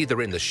orders,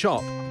 either in the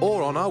shop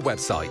or on our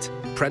website,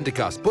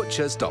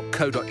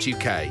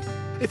 prendergastbutchers.co.uk.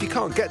 If you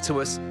can't get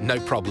to us, no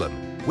problem.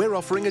 We're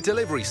offering a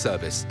delivery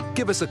service.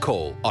 Give us a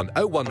call on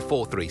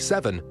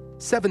 01437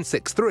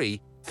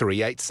 763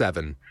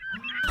 387.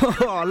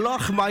 Oh,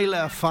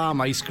 Lochmeyler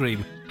Farm Ice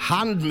Cream.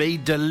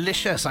 Handmade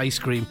delicious ice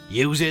cream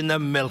using the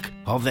milk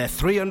of their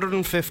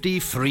 350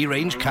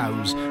 free-range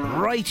cows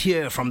right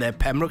here from their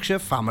Pembrokeshire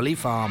family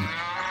farm.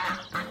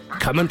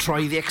 Come and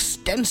try the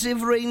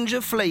extensive range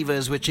of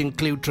flavours which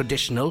include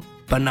traditional,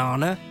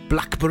 banana,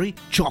 blackberry,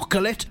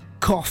 chocolate,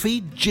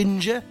 coffee,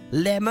 ginger,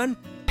 lemon,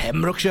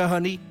 Pembrokeshire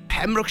honey,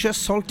 Pembrokeshire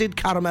salted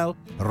caramel,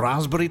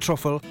 raspberry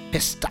truffle,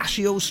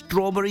 pistachio,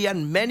 strawberry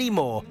and many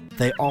more.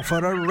 They offer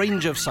a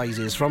range of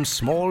sizes from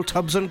small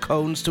tubs and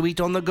cones to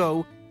eat on the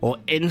go or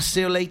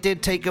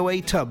insulated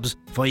takeaway tubs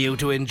for you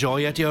to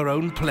enjoy at your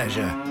own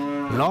pleasure.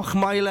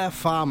 Lochmeyler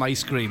Farm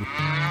Ice Cream.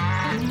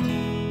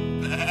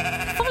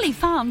 Folly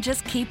Farm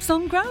just keeps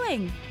on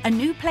growing. A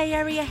new play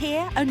area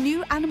here, a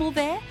new animal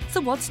there. So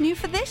what's new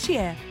for this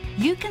year?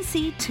 You can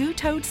see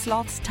two-toed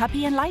sloths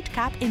Tuppy and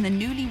Lightcap in the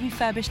newly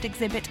refurbished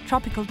exhibit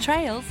Tropical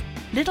Trails.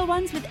 Little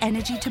ones with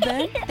energy to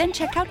burn? Then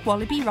check out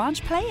Wallaby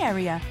Ranch play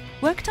area.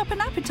 Worked up an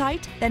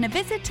appetite? Then a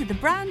visit to the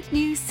brand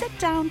new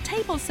sit-down,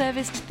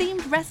 table-serviced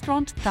themed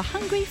restaurant The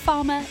Hungry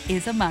Farmer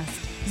is a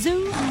must.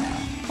 Zoo,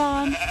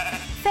 farm,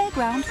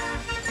 fairground,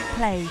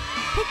 play.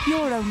 Pick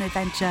your own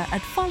adventure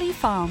at Folly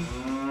Farm.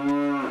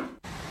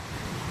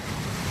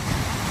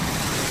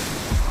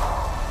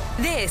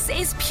 This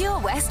is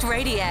Pure West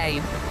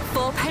Radio.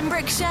 For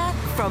Pembrokeshire,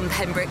 from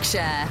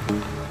Pembrokeshire.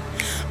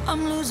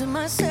 I'm losing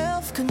my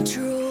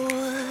self-control.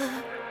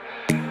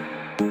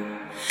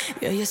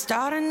 Yeah, you're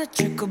starting to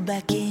trickle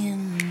back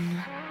in.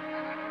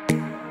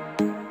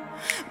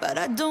 But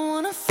I don't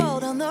wanna fall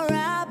down the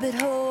rabbit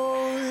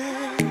hole.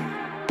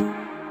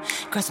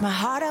 Cross my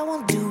heart, I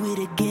won't do it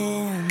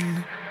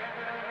again.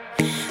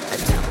 I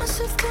tell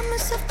myself,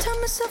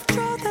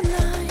 draw the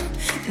line.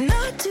 And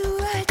I do.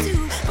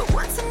 But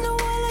once in a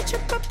while I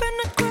trip up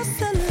and I cross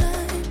the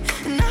line.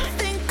 And I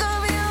think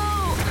of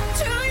you.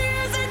 2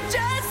 years and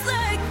just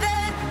like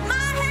that,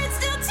 my head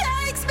still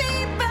takes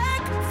me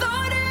back.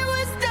 Thought it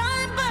was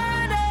done,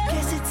 but I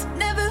guess it's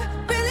never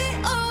really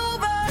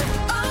over.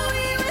 Oh,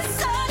 we were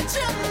such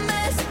a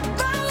mess,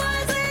 but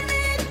wasn't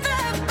it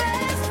the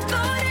best?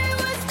 Thought it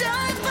was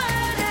done,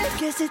 but I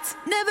guess it's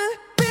never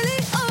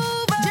really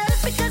over.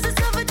 Just because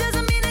it's over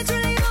doesn't mean it's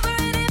really over.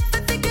 And if I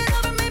think it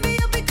over, maybe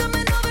you'll be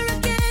coming over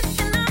again.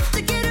 And I'll have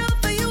to get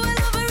over you all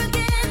over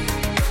again.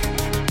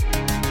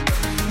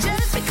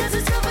 Just because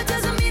it's over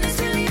doesn't mean it's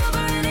really over.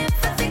 And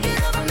if I think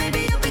it over,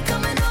 maybe you'll be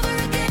coming over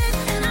again.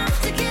 And I'll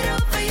have to get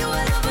over you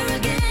all over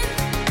again.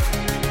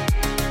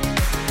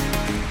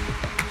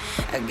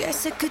 I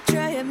guess I could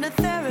try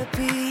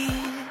hypnotherapy.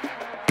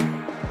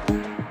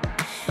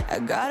 I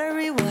gotta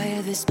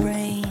rewire this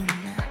brain.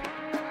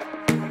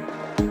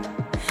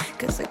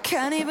 'Cause I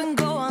can't even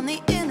go on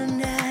the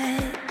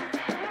internet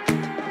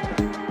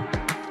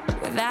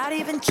without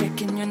even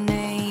checking your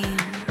name.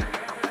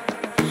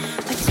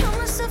 I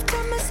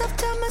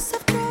tell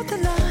myself, draw the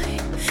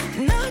line.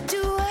 And I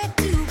do.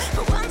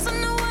 But once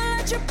in a while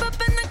I trip up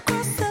and I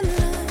cross the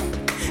line.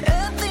 I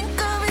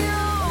think of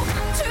you.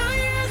 2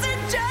 years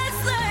and just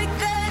like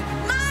that,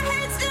 my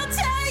head still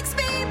takes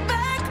me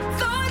back.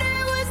 Thought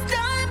it was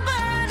done,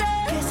 but I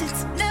guess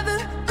it's never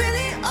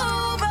really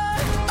over.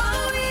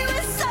 Oh, we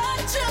were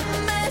such a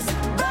mess,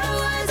 but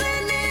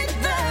wasn't it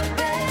the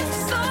best?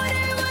 Thought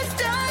it was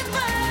done,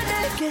 but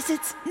I guess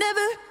it's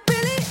never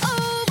really over.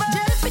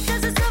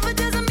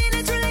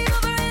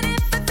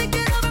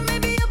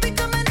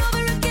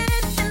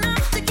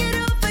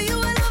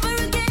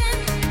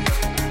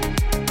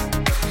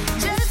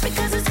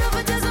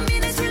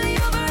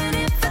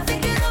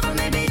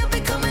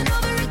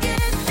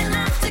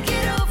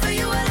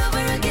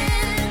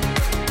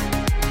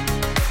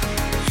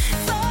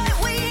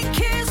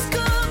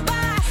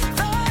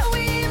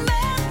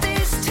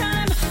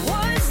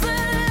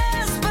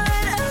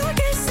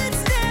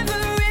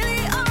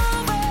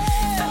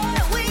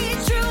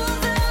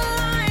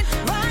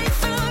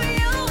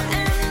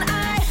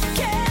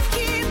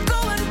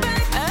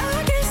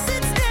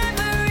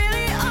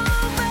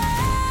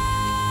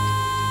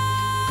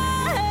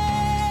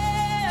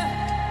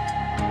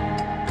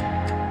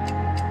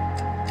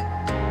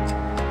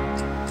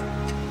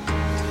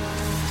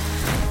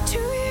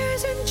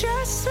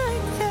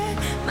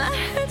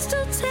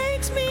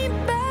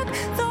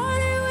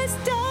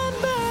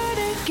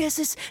 guess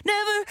it's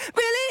never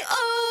really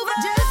over.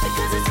 Just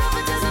because it's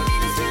over doesn't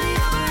mean it's really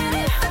over. And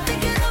if I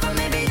think it over,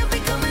 maybe you'll be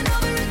coming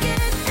over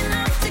again. And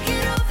I'll have to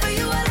get over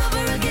you all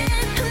over again.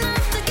 And I'll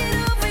have to get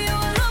over you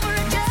all over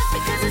again. Just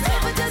because it's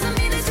over doesn't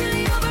mean it's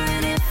really over.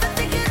 And if I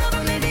think it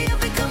over, maybe you'll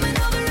be coming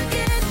over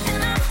again.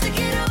 And I'll have to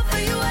get over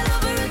you all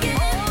over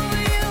again. Over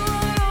you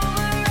all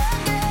over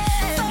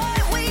again.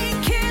 Thought we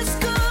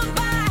kissed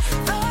goodbye.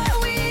 Thought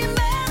we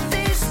met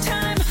this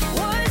time.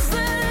 Was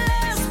the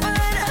last, but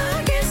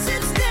I guess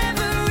it's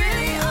never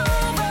really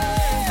over.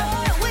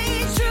 Thought we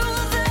drew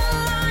the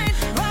line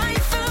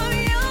right through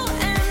you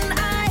and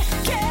I.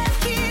 Can't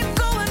keep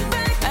going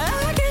back.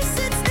 I guess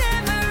it's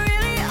never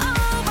really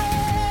over.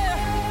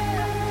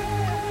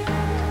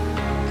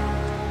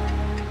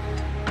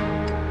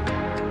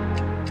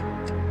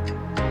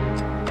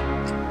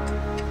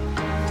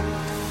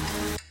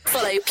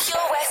 Follow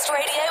Pure West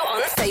Radio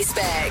on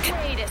Facebook.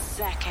 Wait a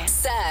second.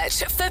 Search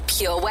for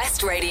Pure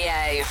West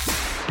Radio.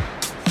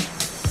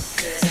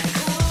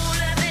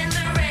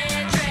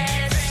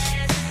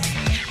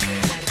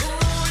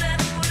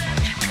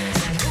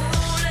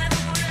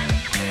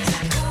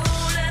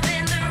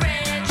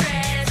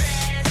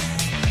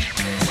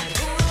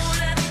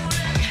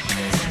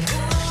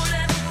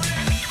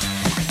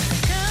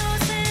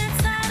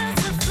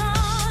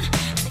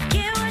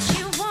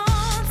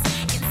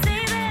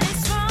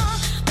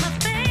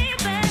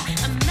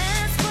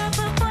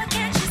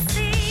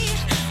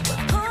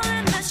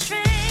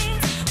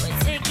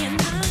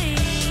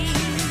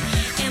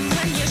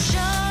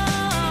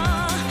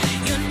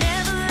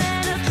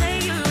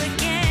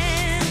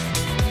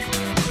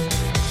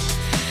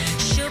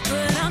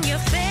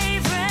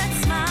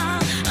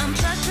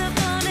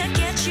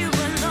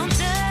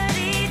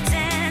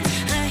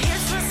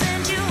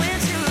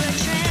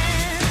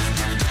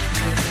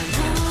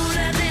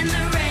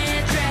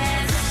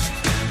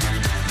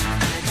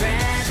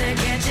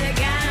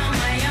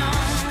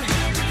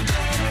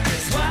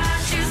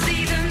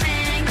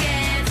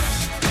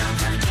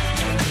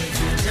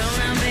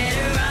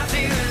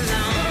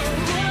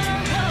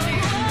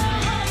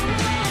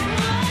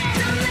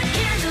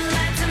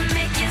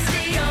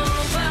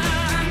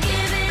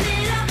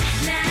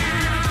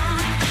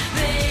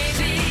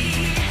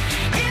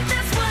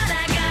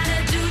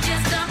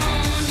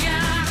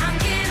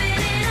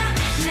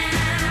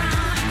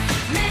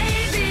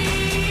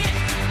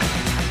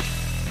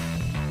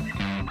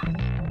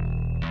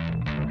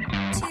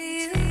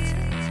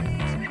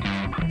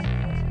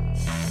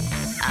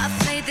 I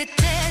played the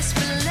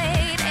desperate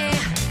lady,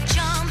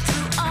 jumped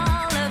through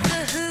all of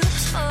the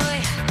hoops, boy.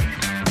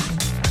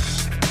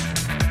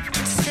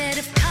 Instead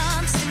of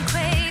constant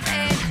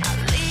craving,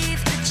 I'll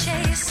leave the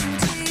chasing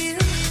to you.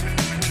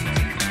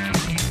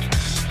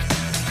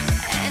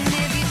 And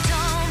if you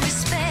don't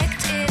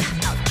respect it,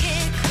 I'll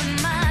kick with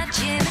my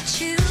Jimmy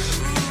Choo's.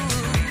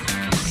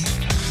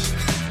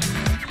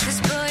 'Cause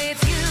boy, if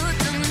you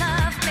don't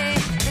love me,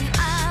 then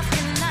I've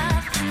got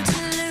nothing to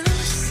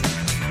lose.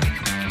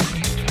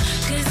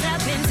 'Cause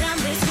I've been down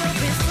this road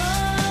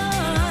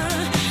before.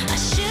 I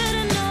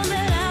should've known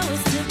that I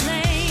was to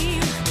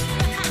blame.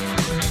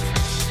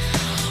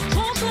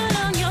 Won't put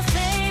on your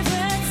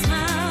favorite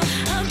smile.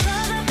 I'm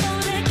gonna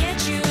get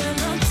you a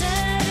little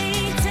dirty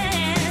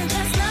tan.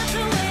 That's not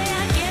the way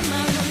I get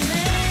my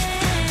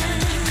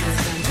romance. 'Cause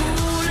I'm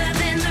cooler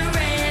than the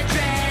red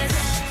dress.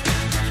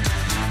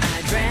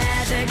 I'd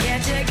rather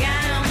get you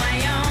guy on my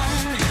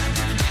own.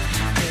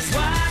 'Cause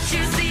what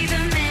you see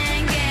the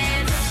man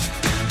gets.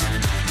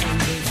 And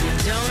if you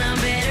don't, I'm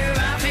better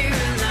off here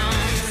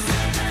alone.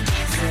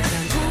 'Cause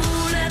I'm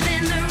cooler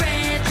than the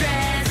red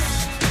dress.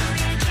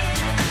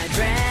 I'd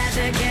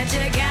rather get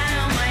you guy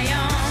on my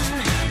own.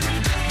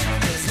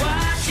 'Cause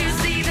what you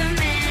see the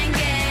man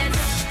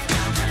gets.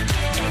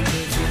 And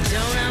if you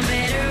don't, I'm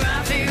better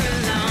off here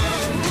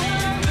alone.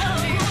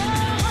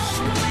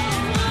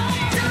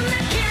 Don't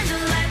let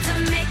candlelight to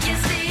make you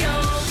stay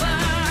over.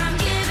 I'm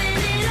giving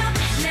it up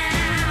now,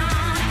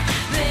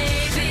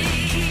 baby.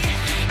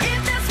 If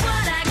that's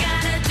what I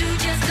gotta do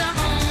just to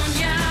own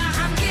ya,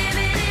 I'm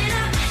giving it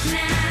up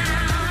now,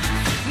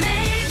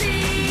 maybe.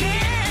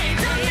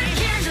 Don't let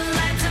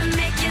candlelight to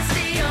make you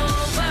stay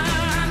over.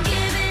 I'm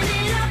giving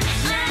it up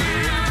now,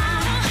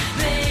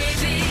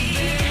 baby.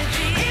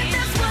 If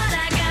that's what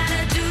I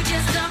gotta do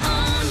just to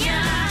own ya,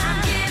 I'm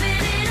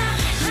giving it up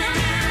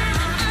now,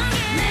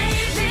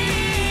 maybe.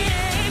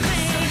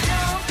 So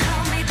don't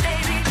call me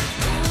baby,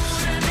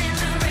 cooler than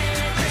the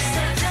red dress.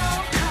 So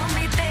don't call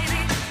me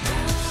baby,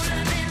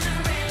 cooler than the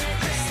red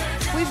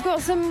dress. We've got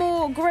some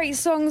more great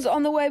songs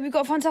on the way. We've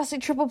got a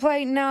fantastic triple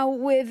play now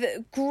with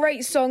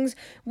great songs.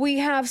 We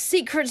have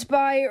Secrets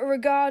by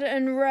Regard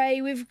and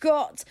Ray. We've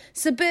got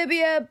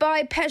Suburbia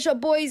by Pet Shop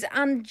Boys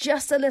and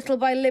Just a Little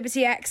by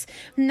Liberty X.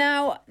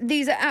 Now,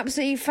 these are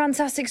absolutely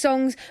fantastic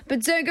songs,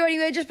 but don't go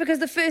anywhere. Just because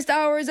the first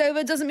hour is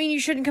over doesn't mean you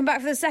shouldn't come back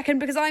for the second,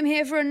 because I'm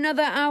here for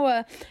another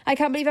hour. I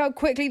can't believe how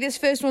quickly this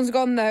first one's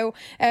gone, though.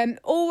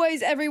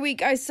 Always, every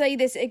week I say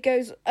this, it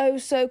goes oh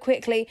so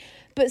quickly.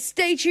 But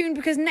stay tuned,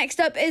 because next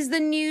up is the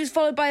news,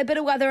 followed by a bit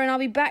of weather, and I'll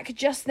be back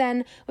just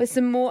then with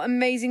some more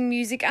amazing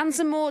music and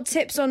some more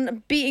tips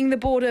on beating the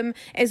boredom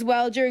as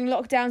well during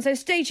lockdown. So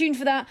stay tuned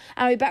for that,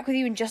 and I'll be back with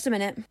you in just a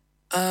minute.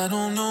 I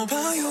don't know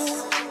about you,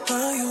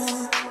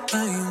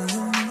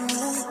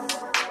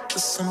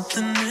 there's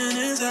something in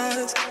his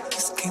eyes,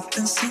 he's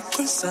keeping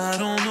secrets. I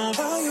don't know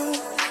about you,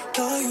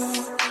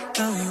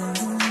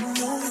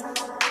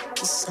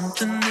 there's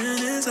something in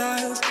his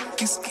eyes,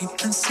 he's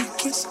keeping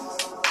secrets.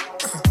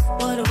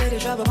 What a way to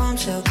drop a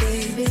bombshell,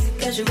 baby.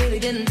 Guess you really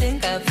didn't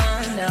think I'd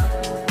find out.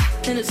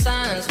 In the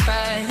silence,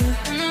 crying.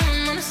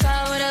 On the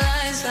side with the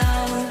lights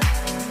out.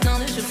 Know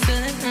that you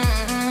feel it,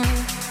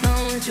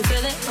 know that you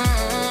feel it,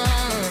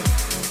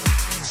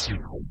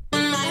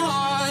 my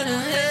heart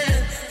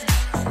ahead.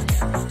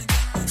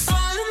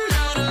 Falling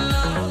out of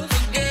love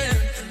again.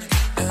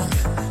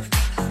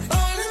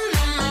 Falling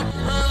on my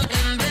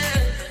fucking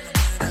bed.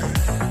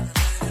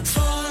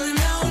 Falling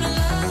out of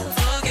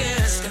love again.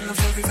 It's been a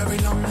very, very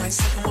long night.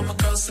 Sipping with my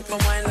girl, sipping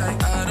wine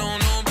like I don't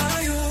know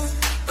about you.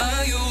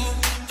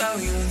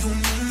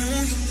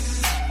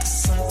 There's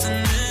something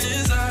in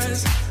his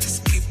eyes. He's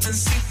keeping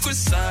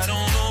secrets. I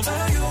don't know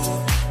about you.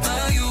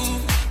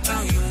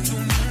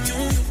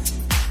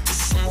 There's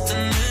something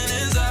in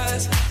his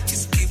eyes.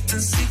 He's keeping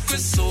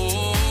secrets. So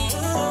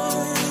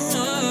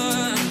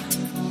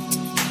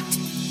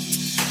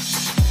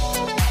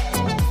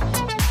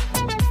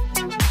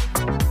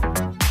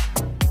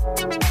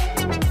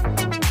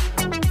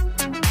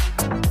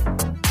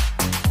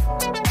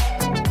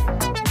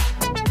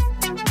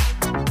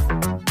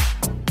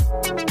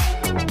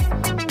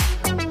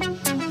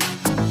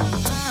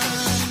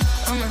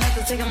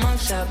take a mug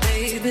shot,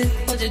 baby.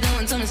 What you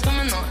doing? Tell me,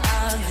 coming on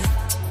out.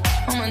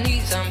 On my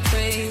knees, I'm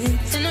praying.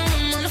 In the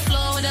room on the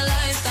floor with the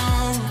lights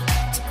on.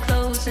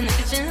 Clothes in the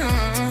kitchen,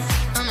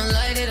 I'ma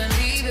light it and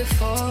leave it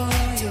for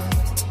you.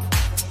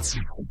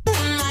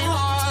 My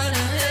heart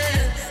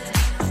ahead.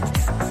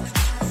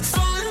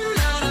 Falling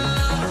out of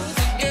love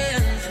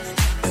again.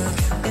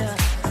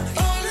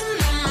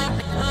 Falling on my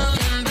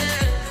fucking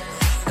bed.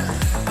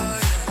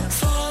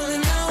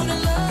 Falling out of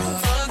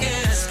love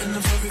again. It's been a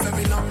very,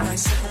 very long night.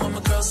 Sipping with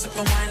my girl,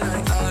 sipping wine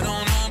like I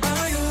don't know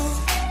about you.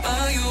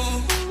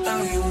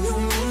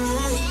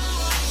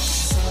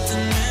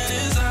 Something in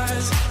his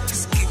eyes,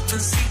 he's keeping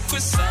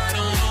secrets. I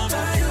don't know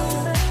about you.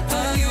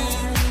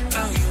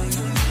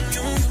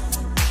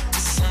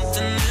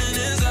 Something in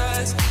his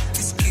eyes,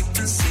 he's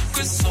keeping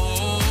secrets. So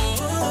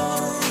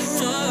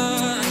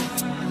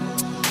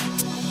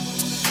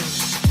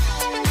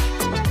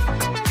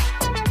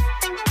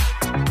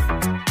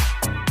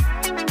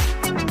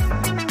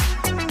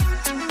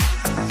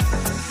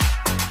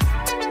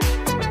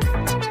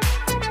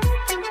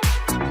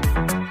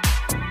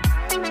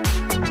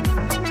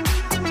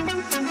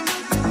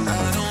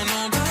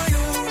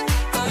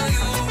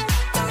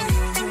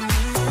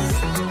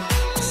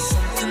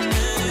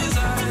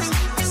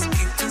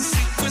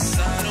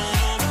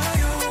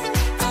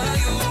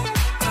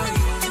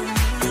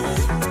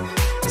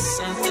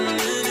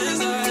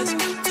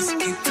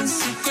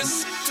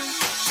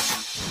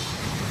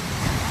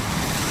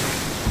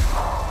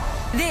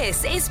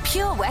This is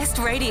Pure West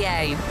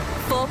Radio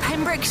for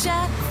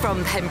Pembrokeshire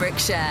from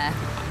Pembrokeshire.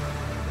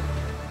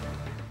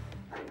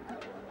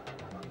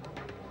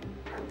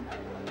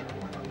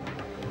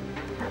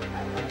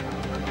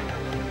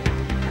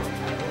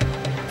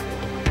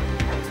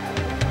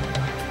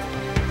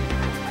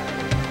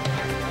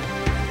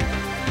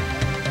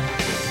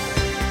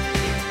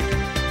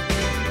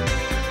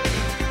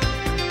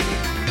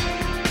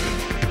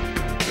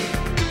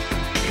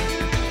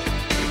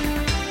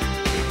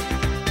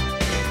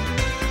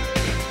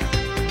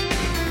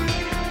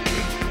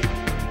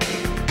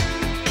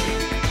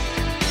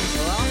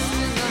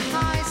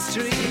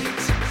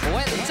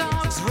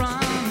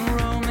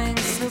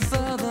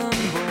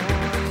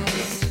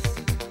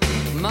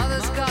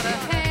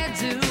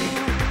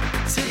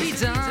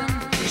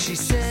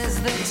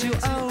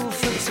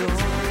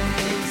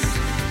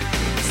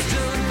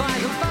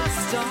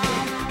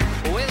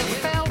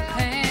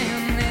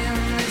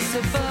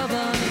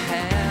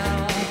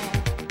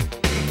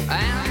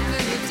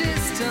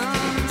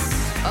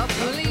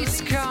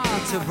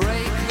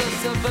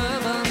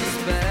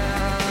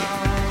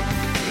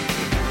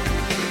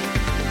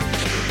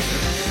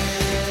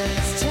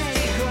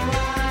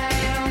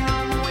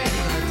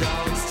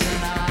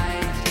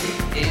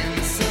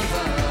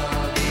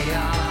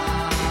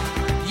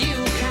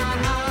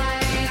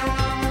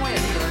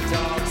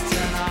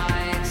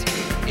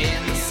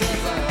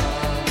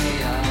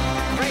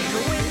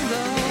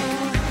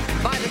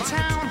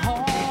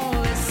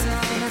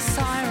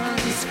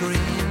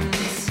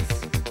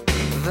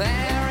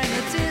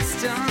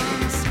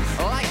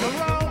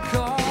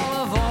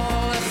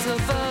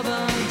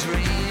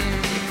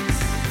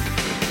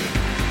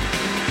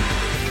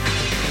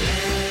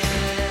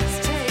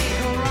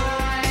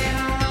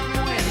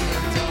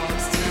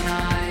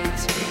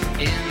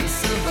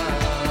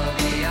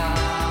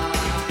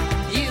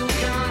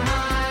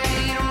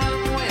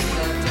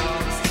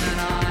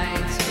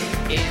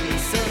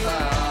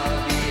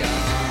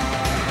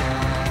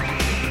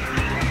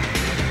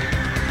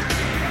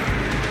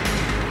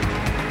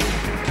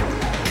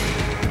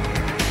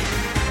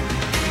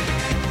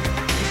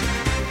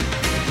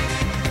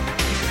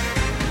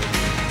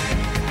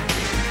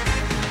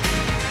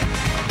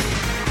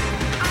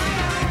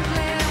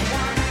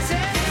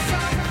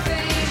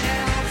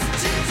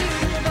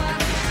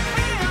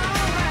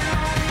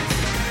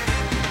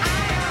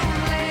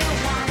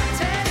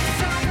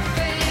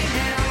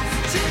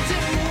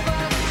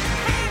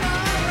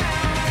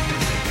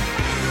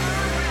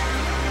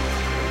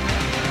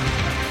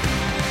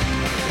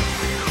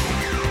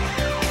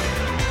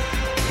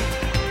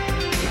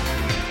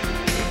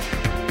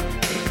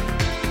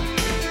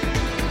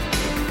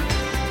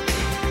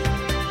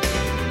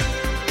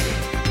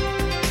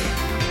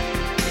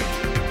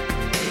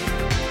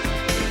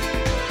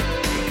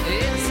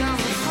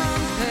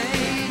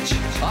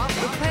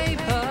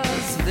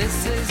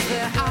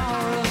 the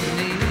hour of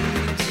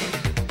need.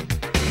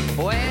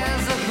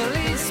 Where's a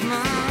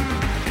policeman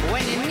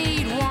when you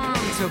need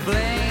one to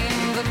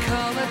blame the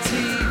color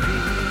TV?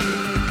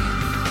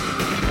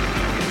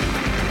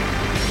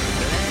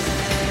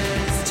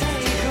 Let's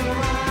take a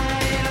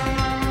ride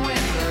along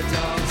with the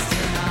dogs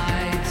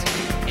tonight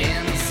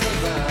in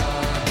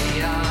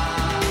suburbia.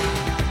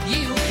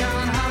 You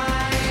can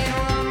hide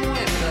along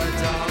with the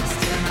dogs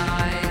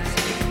tonight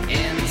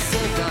in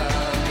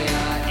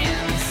suburbia,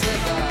 in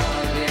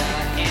suburbia,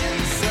 in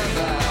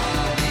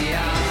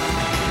suburbia.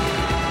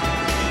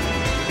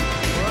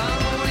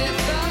 Run with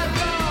the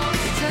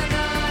dogs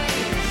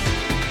tonight.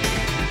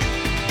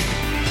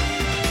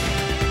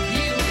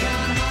 You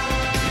can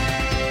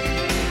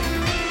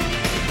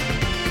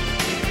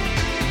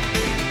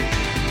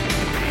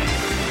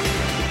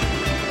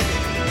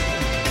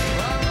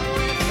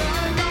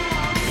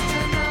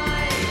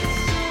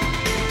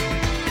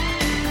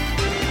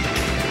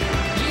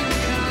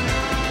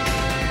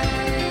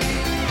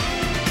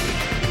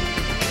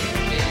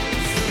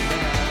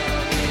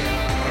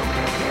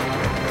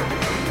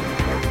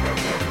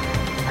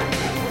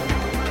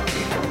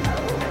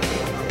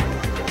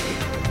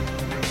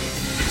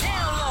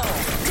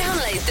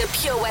Download the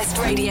Pure West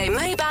Radio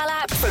mobile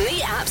app from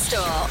the App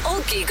Store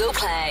or Google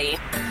Play.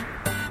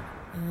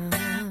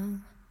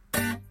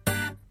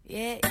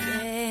 Yeah,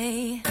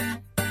 yeah.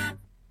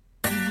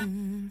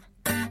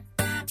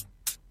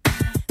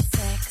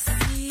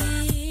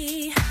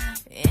 Sexy.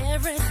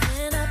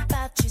 Everything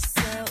about you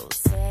so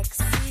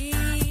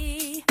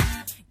sexy.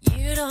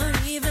 You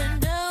don't even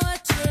know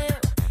what you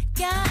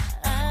got.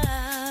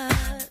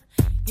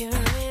 You're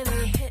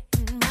really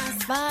hitting my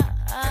spot.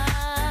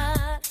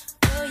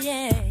 Oh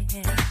yeah,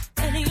 yeah.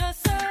 And you're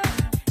so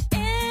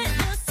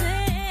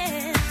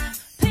innocent.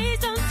 Please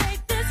don't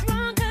take this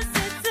wrong, 'cause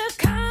it's a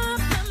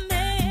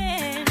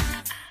compliment.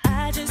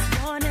 I just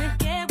wanna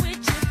get with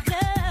your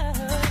love.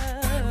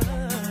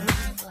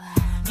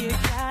 You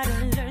gotta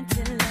learn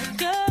to let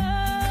go.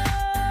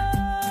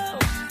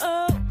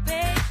 Oh,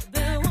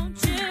 baby, won't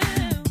you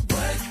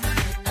work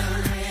it a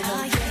little?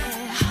 Oh,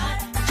 yeah. Hot,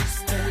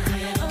 just a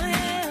little. Oh,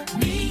 yeah.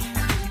 Me in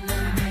the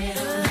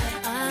middle. Let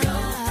go.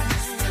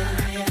 Just a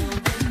little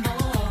bit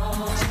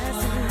more.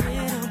 Just a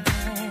little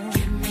bit.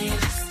 Give me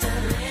just a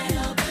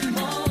little bit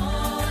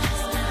more.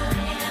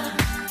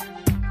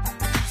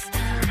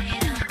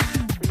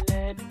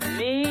 Let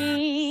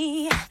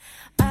me.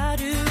 I'll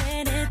do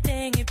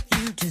anything if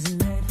you just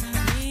let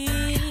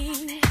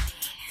me.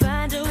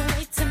 Find a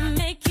way to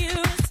make you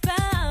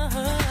respond.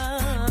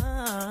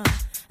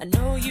 I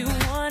know you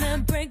wanna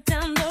break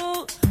down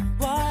those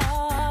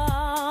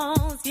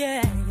walls,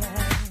 yeah,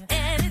 yeah.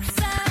 And it's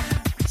so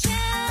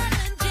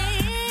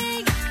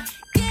challenging.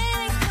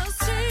 Getting close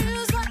to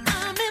you's what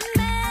I'm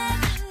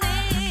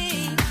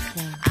imagining.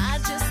 I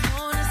just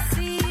wanna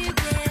see you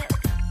get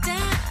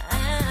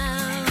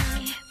down.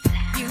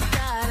 You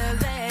gotta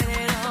let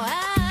it all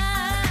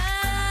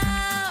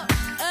out.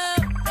 Oh,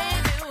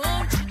 baby,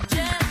 won't you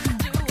just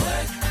do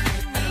work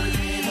with me?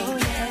 Oh,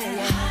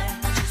 yeah. Hot,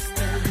 just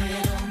a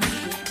little.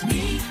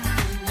 Me in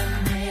the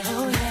middle.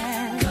 Oh,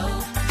 yeah. Go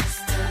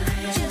just a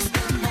little. Just a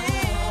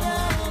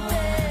little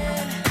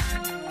bit.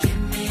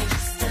 Give me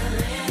just a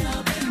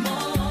little bit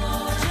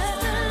more.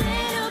 Just a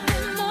little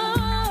bit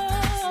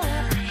more.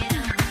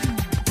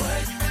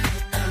 Work it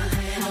a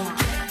little.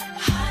 Get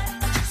hot,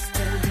 just a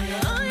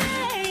little. Oh,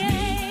 yeah, yeah.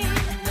 Me in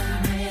the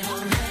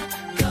middle. Let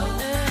go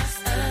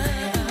just a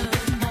little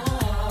bit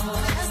more.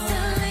 Just a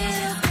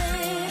little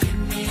bit. Give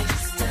me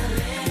just a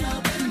little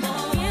bit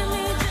more. Give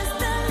me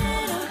just a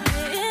little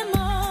bit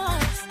more.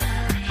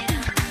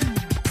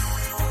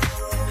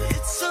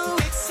 It's so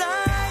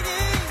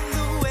exciting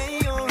the way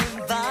you're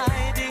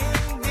inviting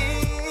me.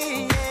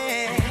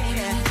 Yeah.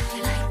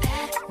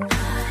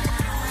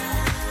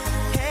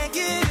 Can't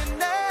get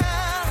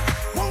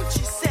enough. Won't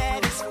you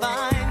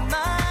satisfy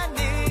my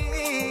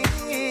needs?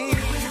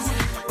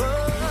 Oh,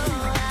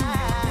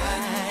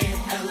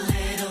 a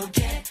little,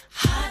 get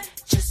hot,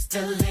 just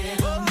a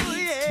little. Oh,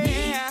 yeah.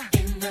 Me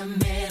in the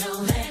middle,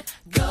 let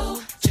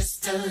go,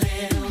 just a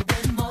little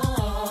bit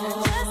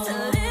more. Just a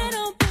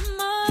little bit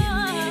more. Give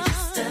me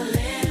just a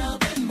little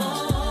bit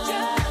more.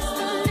 Just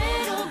a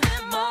little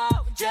bit more.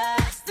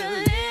 Just a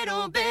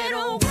little bit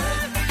of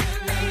work for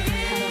me.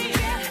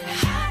 Get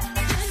hot,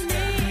 just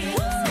me.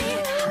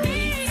 Me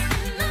in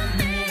the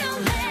middle,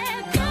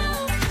 let go.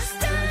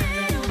 Just a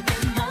little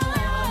bit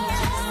more.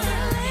 Just a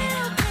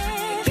little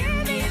bit. Give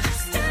me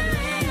just a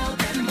little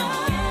bit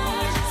more.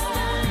 Just a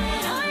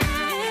little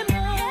bit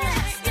more.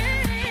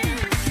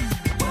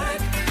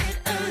 Work it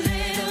a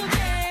little.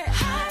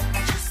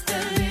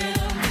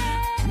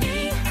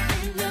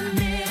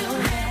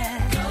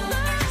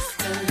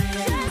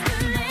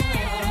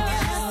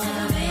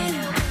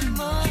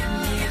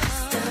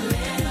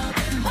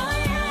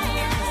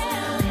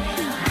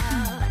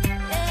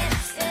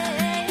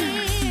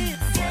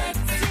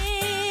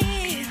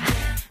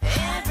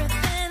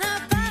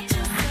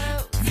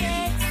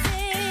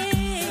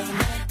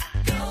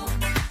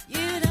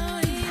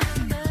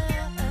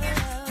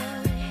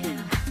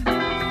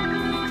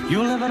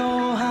 You'll never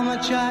know how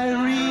much I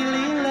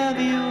really love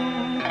you.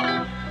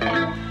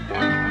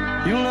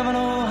 You'll never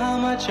know how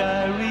much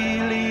I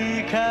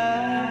really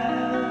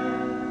care.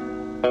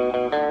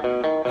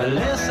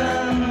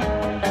 Listen,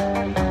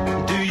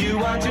 do you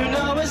want to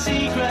know a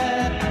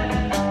secret?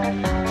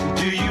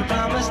 Do you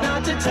promise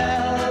not to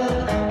tell?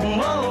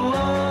 Whoa,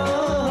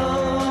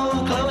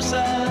 whoa,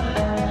 closer.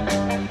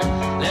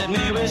 Let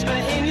me whisper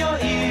in your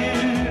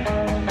ear.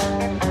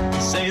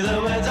 Say the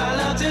words I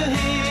love to hear.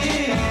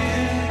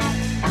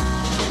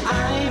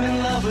 I'm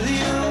in love with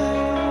you.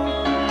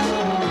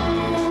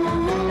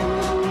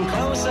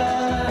 Closer.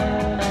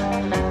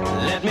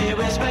 Let me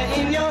whisper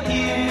in your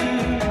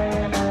ear.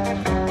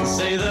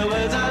 Say the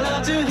words I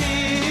love to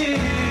hear.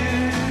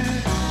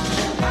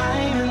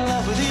 I'm in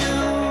love with you.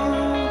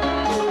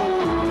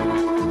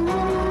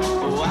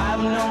 Oh,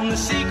 I've known the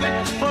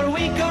secret for a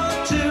week or